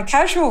we were on a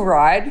casual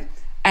ride,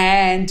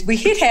 and we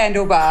hit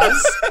handlebars.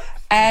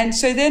 And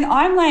so then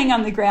I'm laying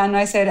on the ground, and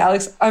I said,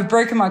 Alex, I've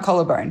broken my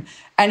collarbone.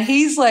 And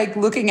he's like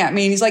looking at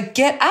me, and he's like,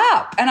 get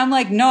up. And I'm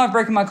like, no, I've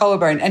broken my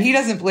collarbone. And he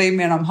doesn't believe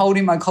me, and I'm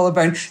holding my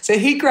collarbone. So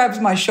he grabs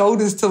my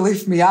shoulders to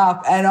lift me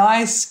up, and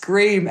I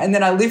scream. And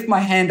then I lift my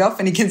hand off,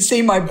 and he can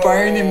see my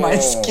bone in my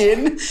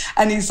skin.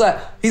 And he's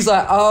like,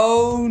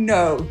 oh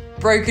no,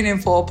 broken in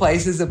 4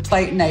 places, a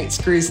plate and 8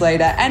 screws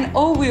later. And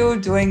all we were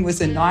doing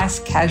was a nice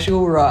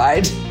casual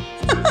ride.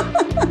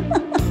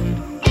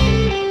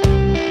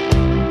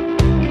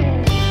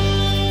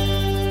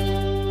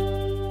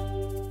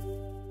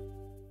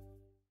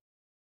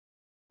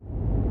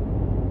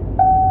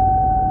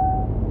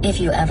 If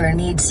you ever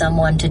need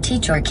someone to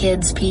teach your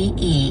kids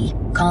PE,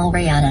 call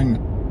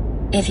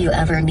Rhianon. If you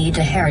ever need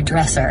a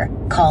hairdresser,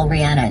 call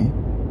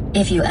Rhianon.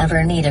 If you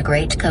ever need a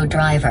great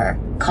co-driver,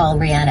 call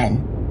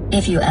Rhianon.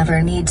 If you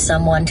ever need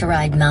someone to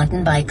ride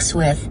mountain bikes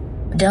with,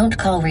 don't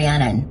call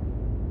Rhianon.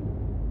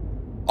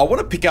 I want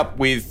to pick up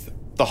with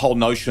the whole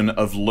notion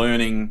of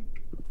learning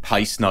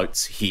pace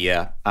notes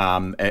here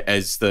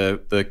as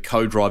the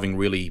co-driving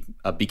really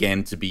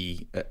began to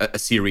be a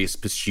serious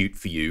pursuit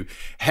for you.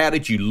 How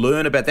did you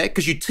learn about that?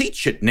 Because you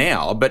teach it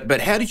now,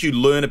 but how did you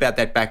learn about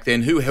that back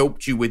then? Who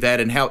helped you with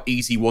that, and how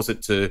easy was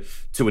it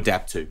to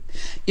adapt to?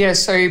 Yeah,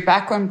 so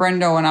back when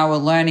Brendo and I were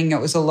learning, it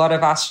was a lot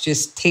of us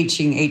just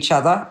teaching each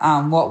other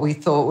what we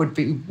thought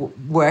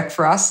would work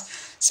for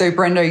us. So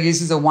Brendo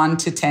uses a 1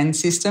 to 10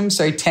 system.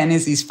 So 10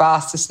 is his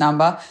fastest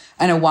number,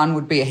 and a 1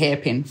 would be a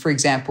hairpin, for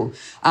example.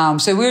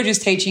 So we were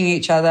just teaching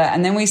each other,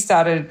 and then we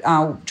started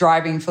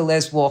driving for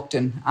Les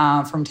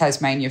Walkden from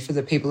Tasmania, for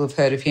the people who've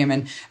heard of him.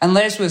 And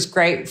Les was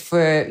great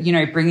for,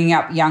 bringing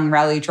up young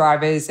rally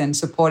drivers and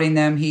supporting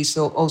them. He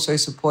also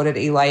supported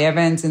Eli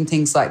Evans and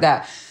things like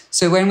that.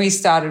 So when we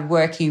started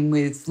working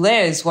with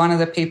Les, one of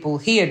the people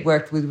he had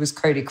worked with was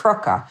Cody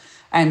Crocker.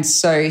 And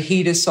so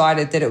he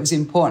decided that it was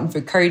important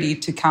for Cody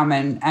to come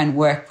and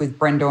work with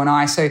Brenda and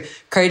I. So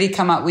Cody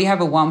come up. We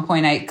have a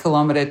 1.8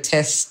 kilometre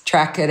test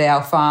track at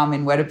our farm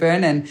in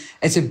Wedderburn, and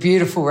it's a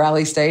beautiful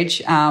rally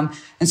stage. And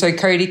so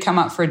Cody come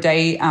up for a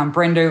day.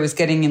 Brenda was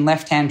getting in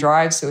left-hand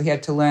drive, so he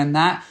had to learn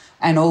that.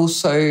 And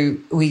also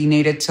we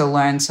needed to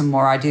learn some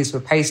more ideas for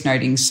pace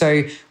noting.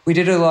 So we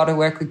did a lot of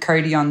work with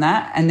Cody on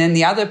that. And then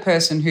the other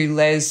person who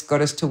Les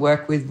got us to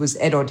work with was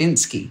Ed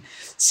Ordinsky.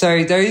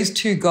 So those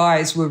two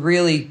guys were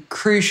really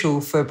crucial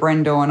for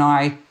Brenda and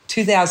I,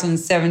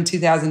 2007,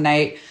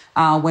 2008,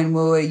 when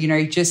we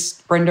were,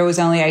 Brenda was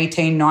only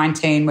 18,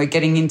 19. We're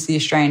getting into the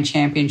Australian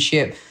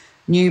Championship.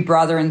 New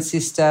brother and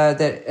sister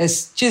that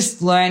is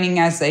just learning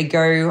as they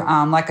go.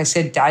 Like I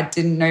said, Dad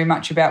didn't know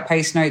much about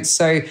pace notes.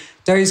 So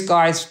those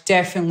guys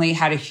definitely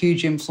had a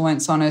huge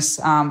influence on us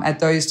at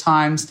those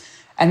times.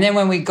 And then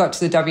when we got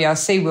to the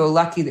WRC, we were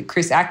lucky that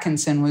Chris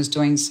Atkinson was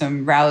doing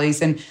some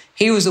rallies, and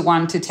he was a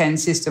 1 to 10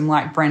 system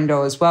like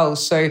Brendo as well.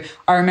 So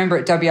I remember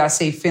at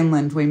WRC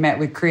Finland, we met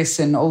with Chris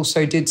and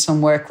also did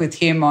some work with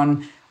him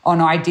on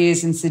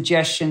ideas and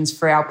suggestions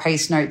for our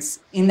pace notes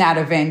in that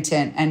event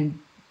and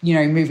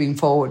moving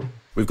forward.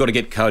 We've got to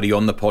get Cody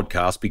on the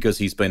podcast because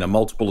he's been a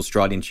multiple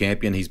Australian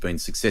champion. He's been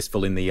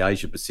successful in the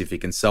Asia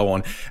Pacific and so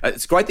on.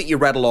 It's great that you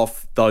rattle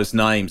off those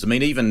names. I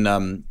mean,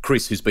 even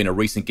Chris, who's been a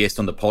recent guest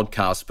on the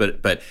podcast,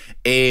 but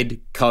Ed,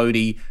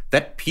 Cody,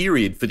 that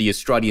period for the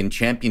Australian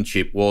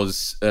Championship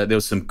was, there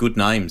was some good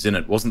names in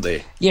it, wasn't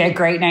there? Yeah,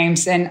 great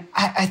names. And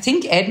I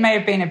think Ed may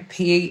have been a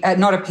PE,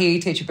 not a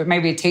PE teacher, but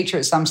maybe a teacher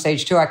at some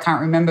stage too. I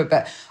can't remember.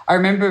 But I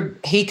remember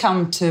he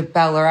come to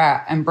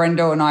Ballarat and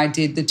Brendo and I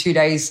did the 2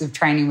 days of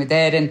training with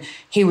Ed, and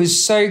he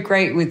was so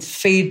great with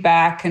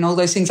feedback and all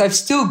those things. I've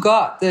still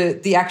got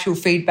the actual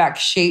feedback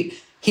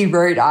sheet he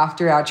wrote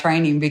after our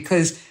training,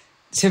 because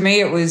to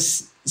me it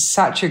was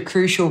such a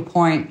crucial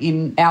point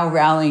in our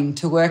rallying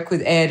to work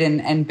with Ed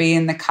and be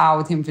in the car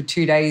with him for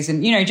 2 days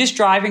and, just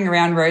driving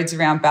around roads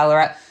around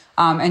Ballarat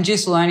and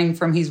just learning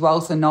from his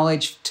wealth of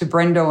knowledge to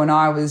Brendo and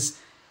I was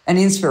an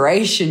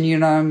inspiration, you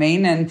know what I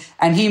mean? And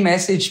he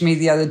messaged me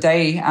the other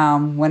day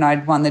when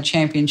I'd won the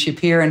championship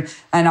here,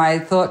 and I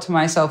thought to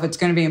myself, it's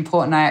going to be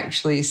important I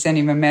actually send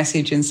him a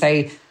message and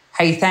say,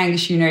 hey,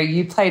 thanks,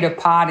 you played a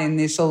part in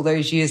this all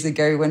those years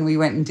ago when we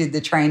went and did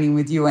the training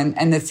with you,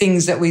 and the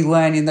things that we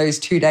learned in those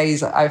 2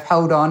 days I've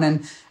held on,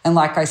 and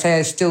like I say,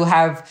 I still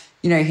have,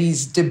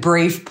 his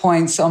debrief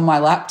points on my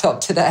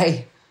laptop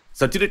today.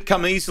 So did it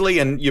come easily?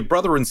 And your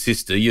brother and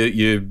sister,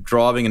 you're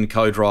driving and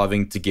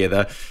co-driving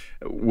together.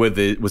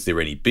 Was there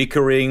any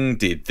bickering?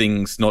 Did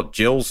things not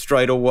gel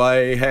straight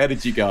away? How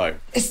did you go?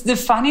 The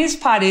funniest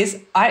part is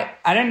I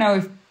don't know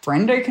if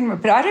Brendo can,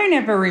 but I don't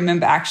ever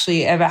remember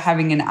actually ever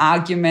having an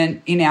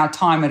argument in our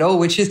time at all,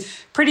 which is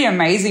pretty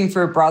amazing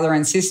for a brother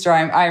and sister.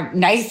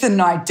 Nathan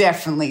and I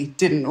definitely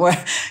didn't work.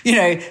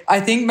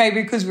 I think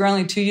maybe because we're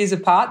only 2 years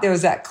apart, there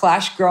was that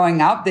clash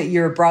growing up that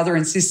you're a brother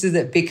and sister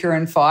that bicker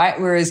and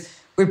fight. Whereas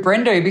with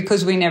Brendo,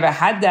 because we never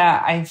had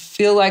that, I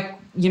feel like,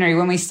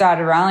 when we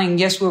started rallying,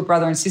 yes, we were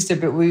brother and sister,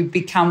 but we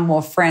become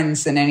more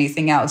friends than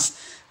anything else.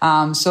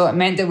 So it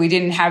meant that we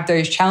didn't have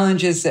those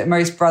challenges that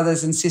most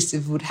brothers and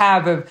sisters would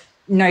have of,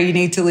 no, you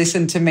need to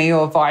listen to me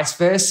or vice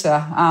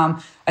versa.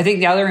 I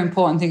think the other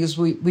important thing is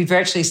we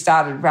virtually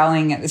started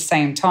rallying at the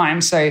same time.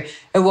 So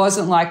it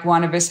wasn't like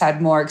one of us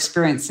had more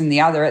experience than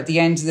the other. At the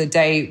end of the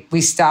day,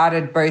 we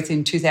started both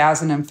in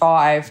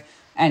 2005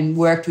 and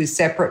worked with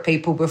separate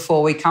people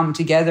before we come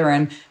together.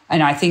 And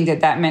I think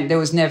that meant there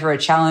was never a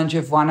challenge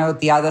of one or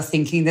the other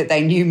thinking that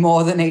they knew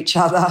more than each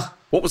other.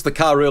 What was the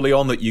car early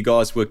on that you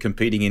guys were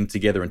competing in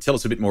together? And tell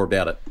us a bit more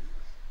about it.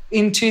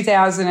 In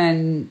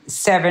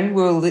 2007,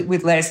 we were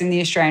with Les in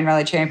the Australian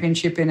Rally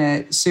Championship in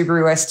a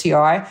Subaru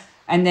STI.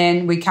 And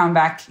then we come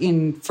back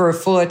in for a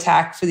full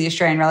attack for the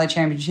Australian Rally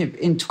Championship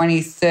in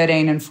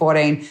 2013 and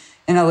 14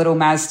 in a little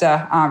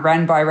Mazda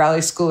run by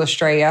Rally School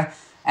Australia.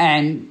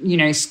 And,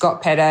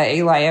 Scott Petter,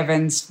 Eli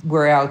Evans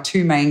were our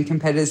two main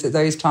competitors at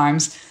those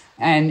times.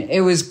 And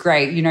it was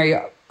great.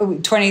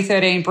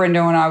 2013,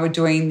 Brendo and I were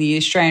doing the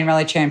Australian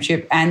Rally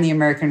Championship and the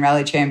American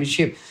Rally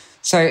Championship.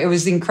 So it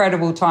was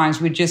incredible times.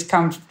 We'd just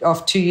come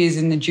off 2 years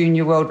in the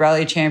Junior World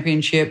Rally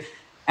Championship.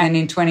 And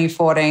in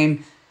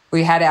 2014,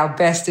 we had our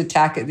best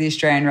attack at the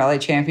Australian Rally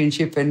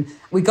Championship. And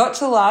we got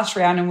to the last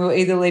round and we were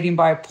either leading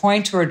by a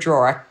point or a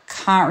draw. I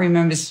can't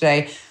remember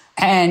today.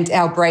 And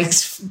our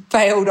brakes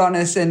failed on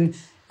us and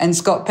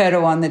Scott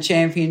Petter won the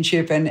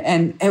championship.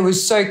 And it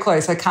was so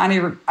close.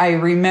 I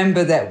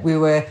remember that we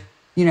were,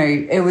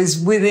 it was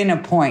within a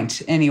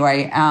point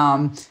anyway.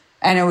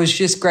 And it was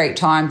just great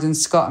times. And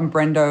Scott and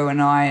Brendo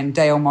and I and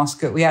Dale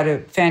Moscott, we had a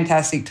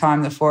fantastic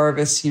time, the four of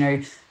us,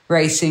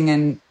 racing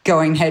and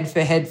going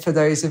head for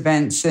those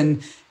events.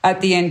 And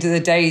at the end of the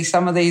day,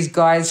 some of these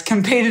guys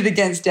competed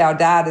against our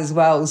dad as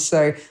well.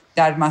 So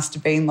Dad must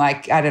have been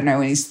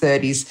in his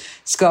 30s.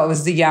 Scott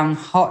was the young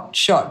hot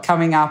shot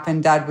coming up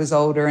and Dad was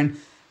older. And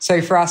so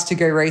for us to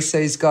go race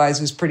those guys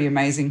was pretty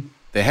amazing.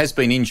 There has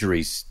been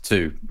injuries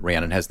too,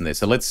 Rhianon, hasn't there?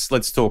 So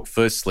let's talk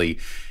firstly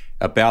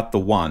about the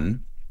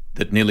one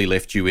that nearly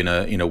left you in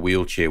a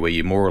wheelchair, where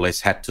you more or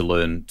less had to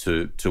learn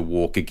to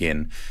walk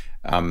again.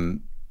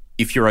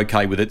 If you're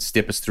okay with it,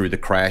 step us through the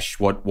crash.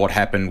 What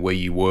happened, where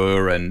you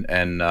were,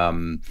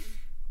 and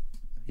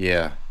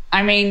yeah.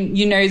 I mean,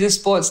 you know the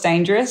sport's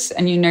dangerous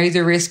and you know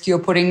the risk you're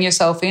putting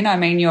yourself in. I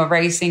mean, you're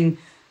racing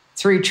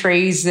through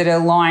trees that are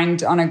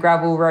lined on a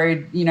gravel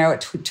road, you know,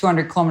 at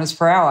 200 kilometres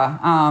per hour,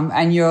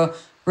 and you're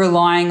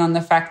relying on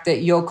the fact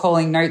that you're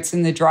calling notes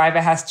and the driver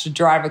has to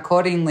drive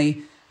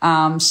accordingly.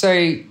 So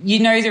you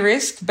know the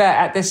risk, but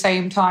at the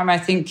same time, I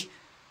think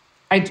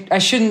I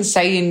shouldn't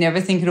say you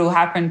never think it'll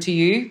happen to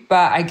you,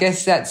 but I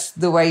guess that's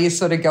the way you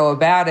sort of go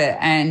about it.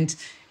 And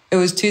it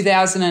was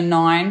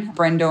 2009.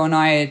 Brendo and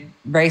I had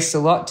raced a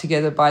lot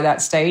together by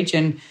that stage,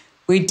 and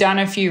we'd done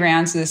a few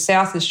rounds of the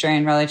South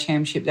Australian Rally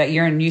Championship that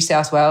year in New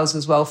South Wales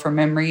as well, from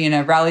memory, in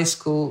a rally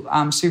school,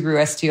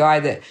 Subaru STI,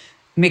 that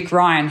Mick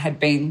Ryan had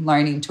been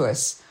loaning to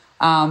us.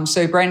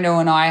 So Brendo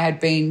and I had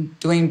been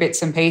doing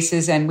bits and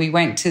pieces, and we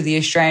went to the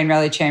Australian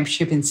Rally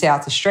Championship in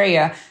South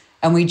Australia,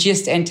 and we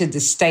just entered the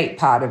state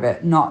part of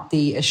it, not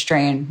the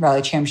Australian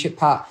Rally Championship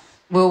part.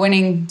 We were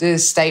winning the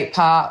state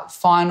part,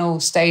 final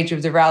stage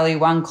of the rally,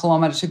 1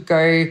 kilometre to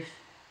go,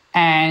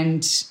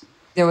 and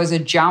there was a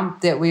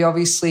jump that we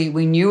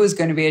knew was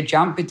going to be a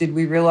jump, but did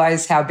we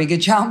realise how big a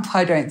jump?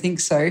 I don't think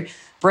so.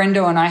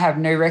 Brendo and I have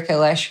no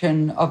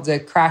recollection of the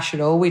crash at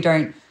all. We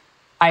don't.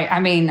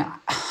 I mean,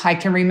 I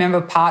can remember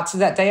parts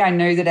of that day. I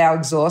know that our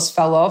exhaust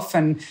fell off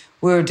and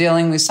we were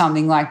dealing with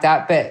something like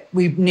that, but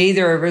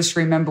neither of us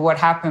remember what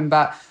happened.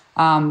 But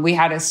we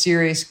had a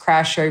serious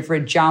crash over a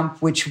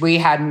jump, which we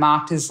had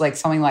marked as like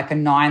something like a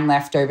 9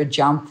 left over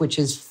jump, which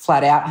is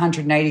flat out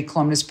 180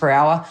 kilometres per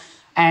hour,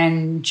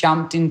 and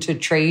jumped into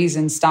trees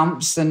and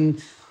stumps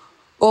and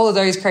all of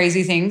those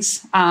crazy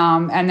things.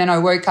 And then I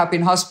woke up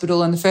in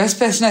hospital, and the first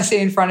person I see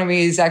in front of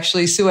me is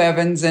actually Sue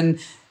Evans and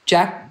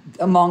Jack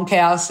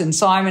Monkhouse and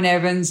Simon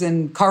Evans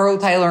and Coral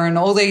Taylor and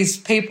all these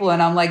people.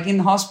 And I'm like in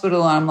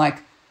hospital, and I'm like,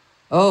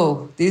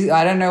 oh,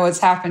 I don't know what's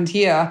happened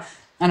here.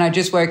 And I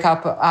just woke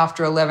up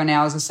after 11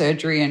 hours of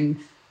surgery, and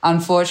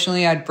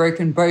unfortunately I'd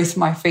broken both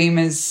my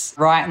femurs,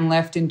 right and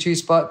left, in 2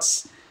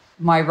 spots.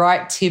 My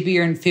right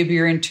tibia and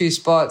fibula in 2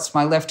 spots,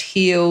 my left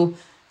heel,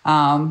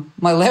 my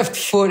left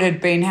foot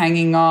had been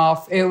hanging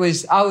off. I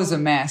was a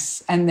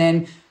mess. And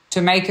then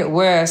to make it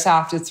worse,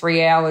 after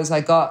 3 hours,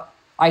 I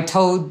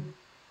told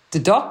the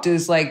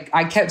doctors, like,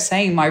 I kept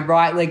saying my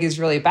right leg is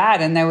really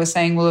bad. And they were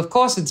saying, well, of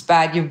course it's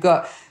bad. You've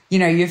got, you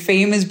know, your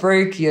femur's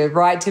broke, your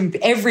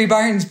every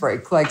bone's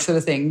broke, like, sort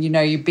of thing, you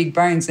know, your big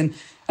bones. And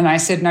I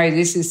said, no,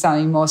 this is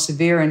something more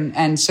severe.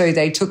 And so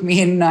they took me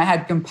in, and I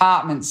had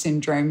compartment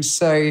syndrome.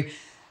 So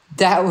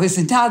that was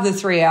another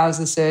 3 hours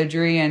of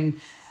surgery.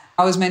 And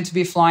I was meant to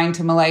be flying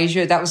to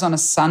Malaysia. That was on a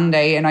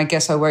Sunday, and I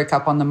guess I woke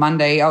up on the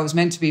Monday. I was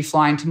meant to be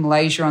flying to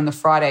Malaysia on the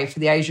Friday for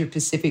the Asia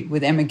Pacific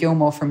with Emma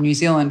Gilmore from New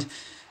Zealand.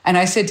 And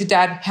I said to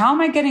Dad, how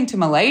am I getting to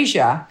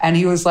Malaysia? And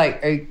he was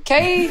like,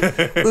 okay,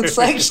 looks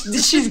like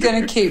she's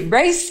going to keep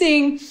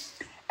racing.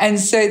 And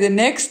so the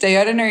next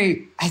day, I don't know,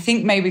 I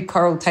think maybe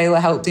Coral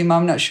Taylor helped him,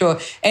 I'm not sure.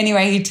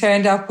 Anyway, he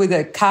turned up with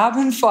a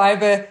carbon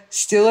fibre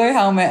Stilo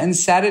helmet and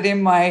sat it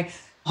in my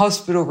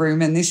hospital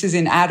room. And this is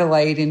in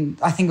Adelaide,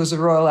 I think it was the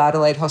Royal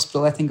Adelaide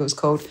Hospital, I think it was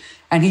called.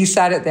 And he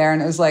sat it there,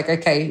 and it was like,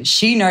 okay,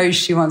 she knows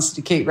she wants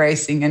to keep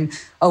racing, and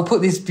I'll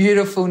put this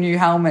beautiful new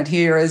helmet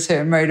here as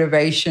her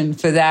motivation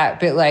for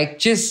that. But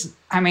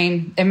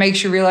it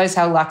makes you realize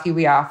how lucky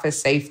we are for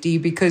safety,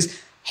 because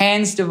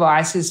hands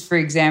devices, for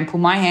example,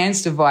 my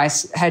hands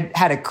device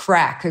had a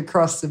crack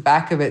across the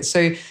back of it.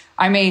 So,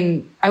 I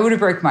would have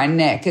broke my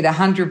neck. It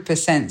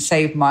 100%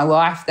 saved my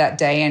life that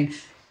day. And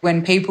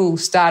when people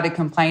started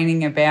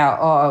complaining about,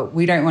 oh,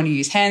 we don't want to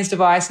use hands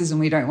devices and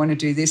we don't want to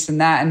do this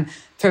and that. And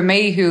for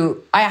me,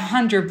 who I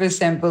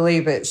 100%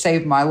 believe it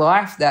saved my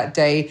life that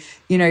day,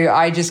 you know,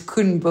 I just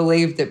couldn't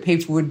believe that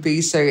people would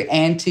be so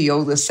anti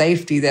all the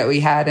safety that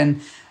we had.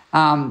 And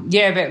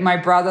but my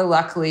brother,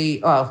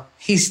 luckily,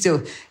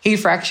 he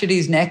fractured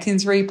his neck in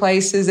 3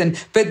 places.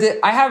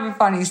 I have a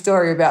funny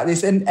story about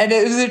this, and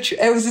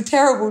it was a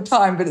terrible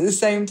time, but at the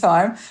same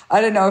time,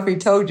 I don't know if he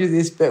told you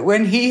this, but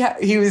when he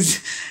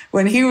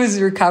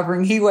was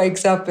recovering, he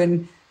wakes up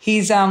and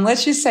he's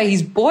let's just say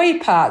his boy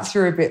parts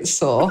are a bit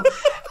sore.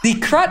 The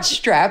crutch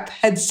strap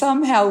had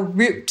somehow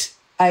ripped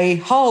a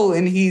hole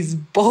in his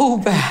ball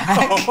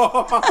bag.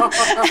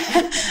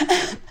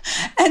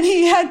 And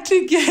he had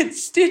to get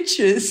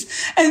stitches.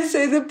 And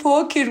so the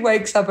poor kid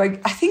wakes up. I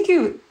think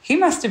he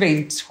must have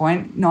been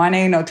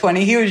 19 or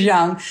 20. He was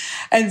young.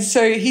 And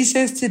so he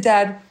says to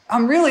Dad,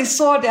 I'm really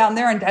sore down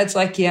there. And Dad's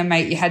like, yeah,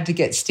 mate, you had to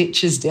get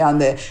stitches down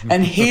there.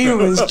 And he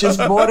was just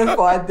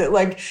mortified that,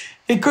 like,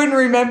 he couldn't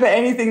remember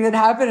anything that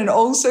happened. And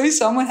also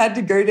someone had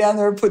to go down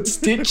there and put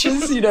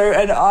stitches, you know.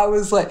 And I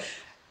was like,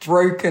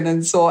 broken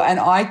and sore. And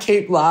I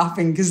keep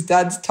laughing because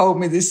Dad's told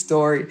me this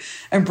story.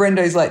 And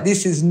Brendo's like,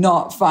 this is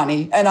not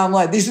funny. And I'm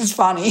like, this is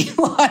funny.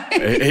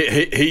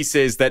 He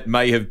says that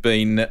may have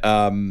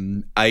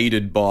been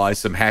aided by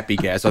some happy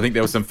gas. I think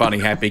there was some funny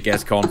happy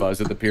gas convos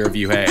that the pair of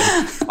you had.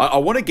 I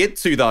want to get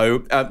to, though,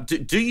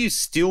 do you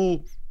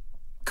still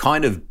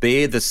kind of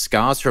bear the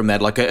scars from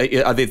that? Like,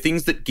 are there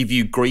things that give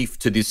you grief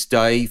to this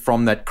day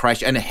from that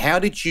crash? And how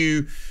did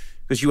you,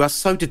 because you are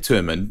so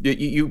determined,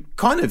 you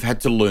kind of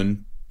had to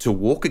learn to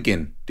walk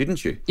again,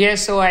 didn't you? Yeah,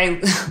 so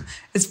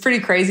it's pretty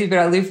crazy, but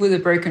I live with a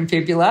broken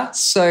fibula.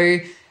 So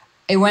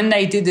when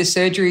they did the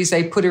surgeries,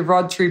 they put a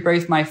rod through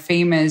both my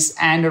femurs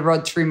and a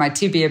rod through my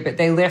tibia, but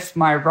they left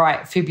my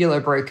right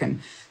fibula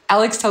broken.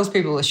 Alex tells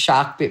people a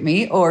shark bit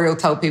me, or he'll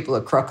tell people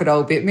a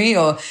crocodile bit me,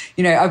 or,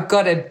 I've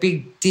got a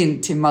big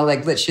dint in my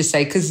leg, let's just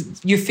say,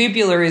 because your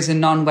fibula is a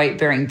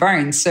non-weight-bearing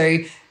bone. So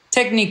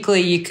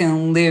technically you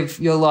can live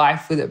your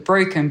life with it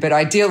broken, but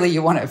ideally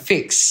you want it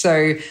fixed.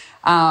 So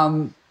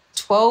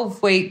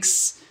 12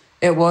 weeks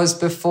it was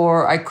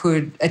before I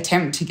could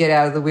attempt to get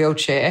out of the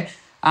wheelchair.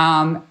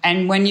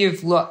 And when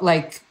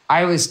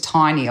I was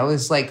tiny, I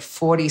was like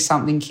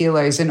 40-something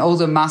kilos, and all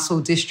the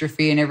muscle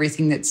dystrophy and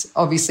everything that's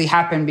obviously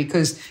happened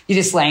because you're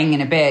just laying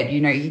in a bed,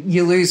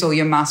 you lose all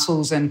your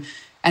muscles and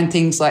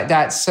things like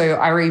that. So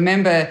I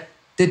remember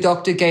the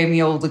doctor gave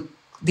me all the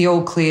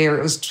all clear.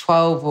 It was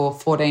 12 or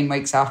 14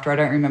 weeks after, I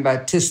don't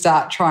remember, to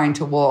start trying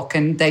to walk.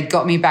 And they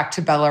got me back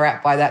to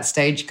Ballarat by that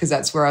stage because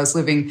that's where I was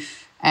living.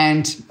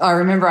 And I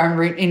remember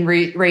I'm in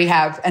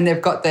rehab, and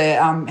they've got the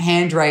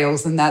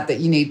handrails and that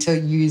you need to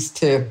use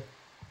to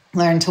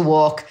learn to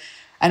walk.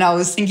 And I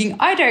was thinking,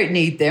 I don't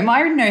need them.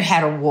 I know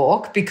how to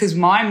walk, because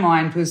my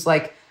mind was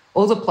like,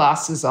 all the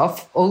plaster's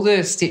off, all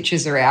the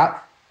stitches are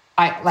out.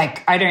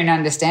 I don't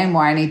understand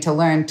why I need to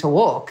learn to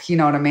walk. You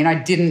know what I mean? I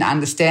didn't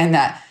understand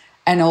that.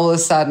 And all of a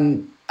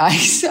sudden,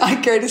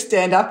 I go to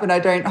stand up and I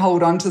don't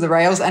hold on to the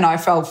rails, and I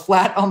fell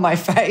flat on my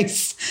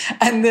face.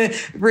 And the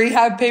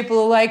rehab people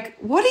are like,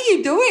 what are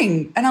you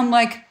doing? And I'm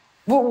like,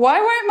 well, why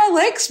won't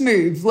my legs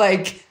move?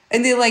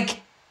 And they're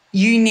like,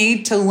 you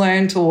need to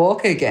learn to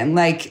walk again.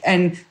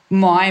 And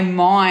my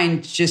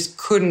mind just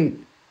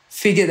couldn't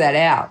figure that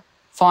out.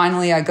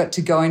 Finally, I got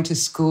to go into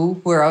school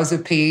where I was a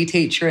PE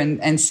teacher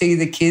and see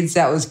the kids.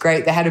 That was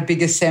great. They had a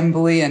big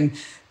assembly, and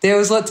there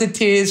was lots of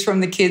tears from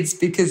the kids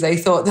because they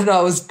thought that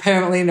I was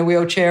permanently in a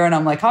wheelchair, and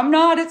I'm like, I'm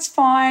not, it's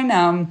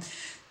fine.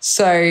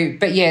 So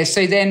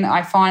then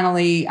I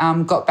finally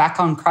got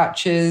back on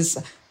crutches.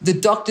 The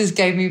doctors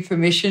gave me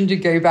permission to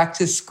go back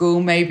to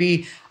school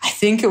maybe, I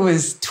think it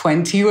was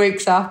 20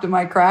 weeks after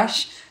my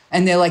crash.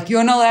 And they're like,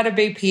 you're not allowed to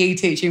be PE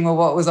teaching. Well,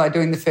 what was I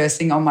doing? The first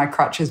thing on my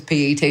crutches,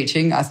 PE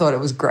teaching. I thought it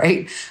was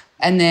great.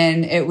 And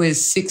then it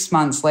was 6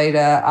 months later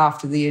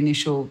after the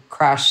initial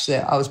crash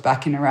that I was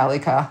back in a rally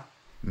car.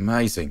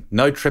 Amazing.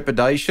 No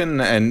trepidation.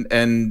 And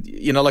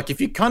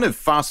if you kind of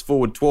fast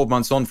forward 12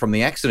 months on from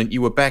the accident,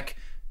 you were back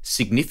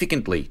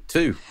significantly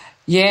too.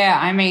 Yeah,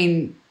 I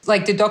mean,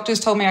 the doctors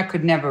told me I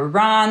could never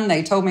run.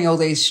 They told me all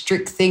these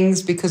strict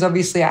things because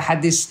obviously I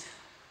had this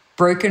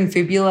broken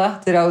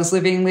fibula that I was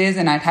living with,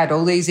 and I'd had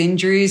all these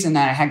injuries, and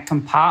I had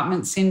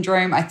compartment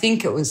syndrome. I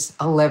think it was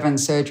 11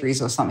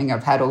 surgeries or something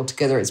I've had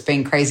altogether. It's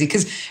been crazy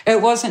because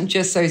it wasn't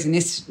just those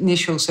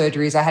initial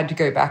surgeries. I had to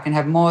go back and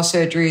have more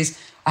surgeries.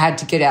 I had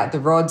to get out the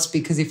rods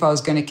because if I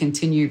was going to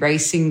continue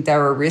racing, they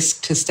were a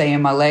risk to stay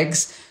in my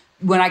legs.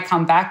 When I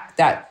come back,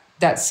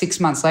 that 6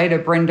 months later,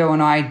 Brendo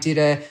and I did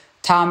a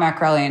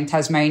tarmac rally in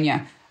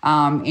Tasmania.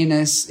 I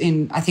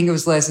think it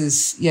was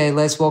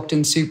Les walked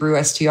in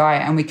Subaru STI,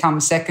 and we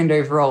come second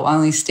overall.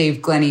 Only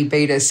Steve Glennie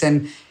beat us,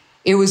 and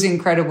it was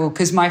incredible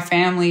because my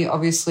family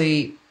was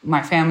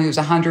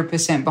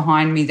 100%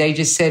 behind me. They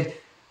just said,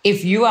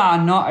 if you are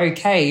not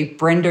okay,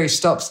 Brendo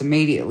stops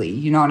immediately.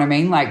 You know what I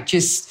mean?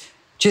 Just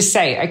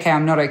say, okay,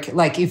 I'm not okay.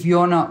 If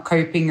you're not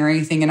coping or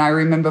anything. And I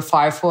remember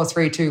 5, 4,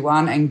 3, 2,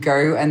 1 and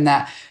go, and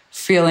that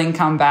feeling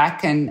come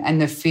back, and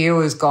the fear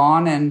was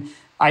gone, and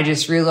I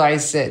just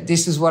realized that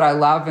this is what I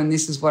love and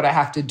this is what I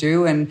have to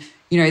do. And,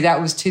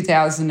 that was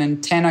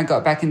 2010. I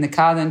got back in the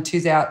car. Then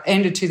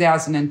end of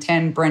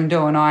 2010,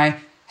 Brendo and I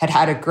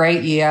had a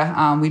great year.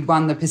 We'd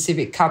won the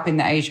Pacific Cup in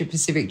the Asia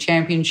Pacific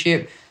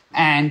Championship,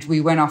 and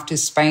we went off to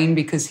Spain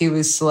because he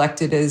was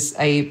selected as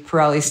a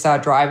Pirelli Star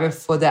driver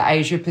for the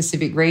Asia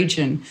Pacific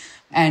region.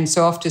 And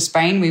so off to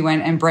Spain we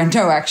went, and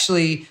Brendo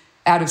actually,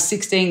 out of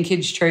 16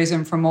 kids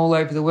chosen from all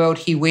over the world,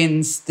 he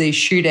wins the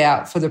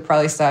shootout for the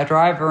Pirelli Star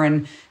driver,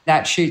 and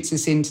that shoots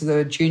us into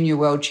the Junior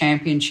World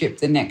Championship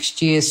the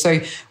next year. So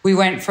we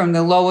went from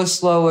the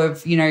lowest low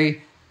of,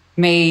 me,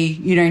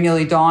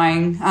 nearly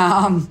dying,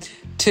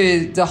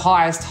 to the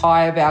highest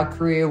high of our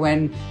career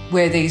when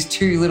we're these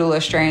two little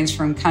Australians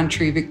from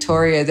country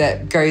Victoria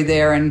that go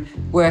there and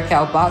work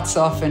our butts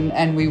off,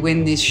 and we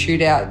win this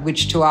shootout,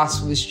 which to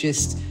us was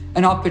just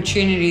an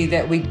opportunity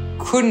that we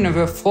couldn't have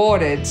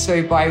afforded.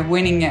 So by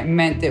winning it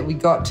meant that we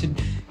got to,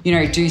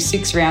 do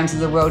 6 rounds of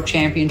the World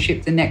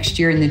Championship the next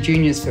year in the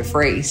juniors for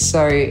free.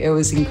 So it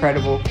was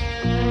incredible.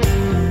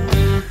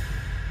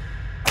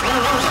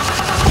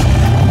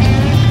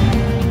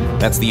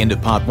 That's the end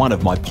of part one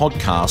of my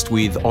podcast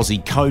with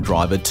Aussie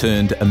co-driver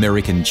turned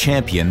American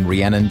champion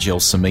Rhianon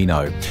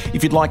Gelsomino.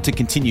 If you'd like to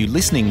continue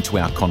listening to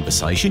our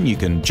conversation, you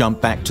can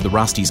jump back to the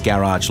Rusty's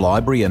Garage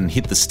Library and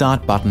hit the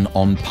start button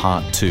on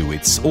part two.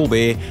 It's all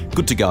there,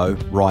 good to go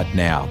right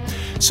now.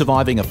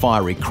 Surviving a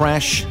fiery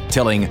crash,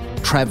 telling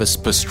Travis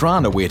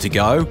Pastrana where to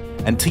go,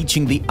 and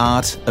teaching the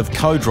art of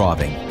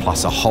co-driving,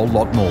 plus a whole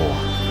lot more.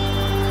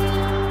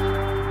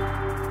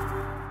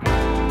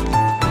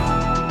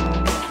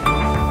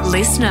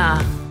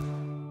 Listener.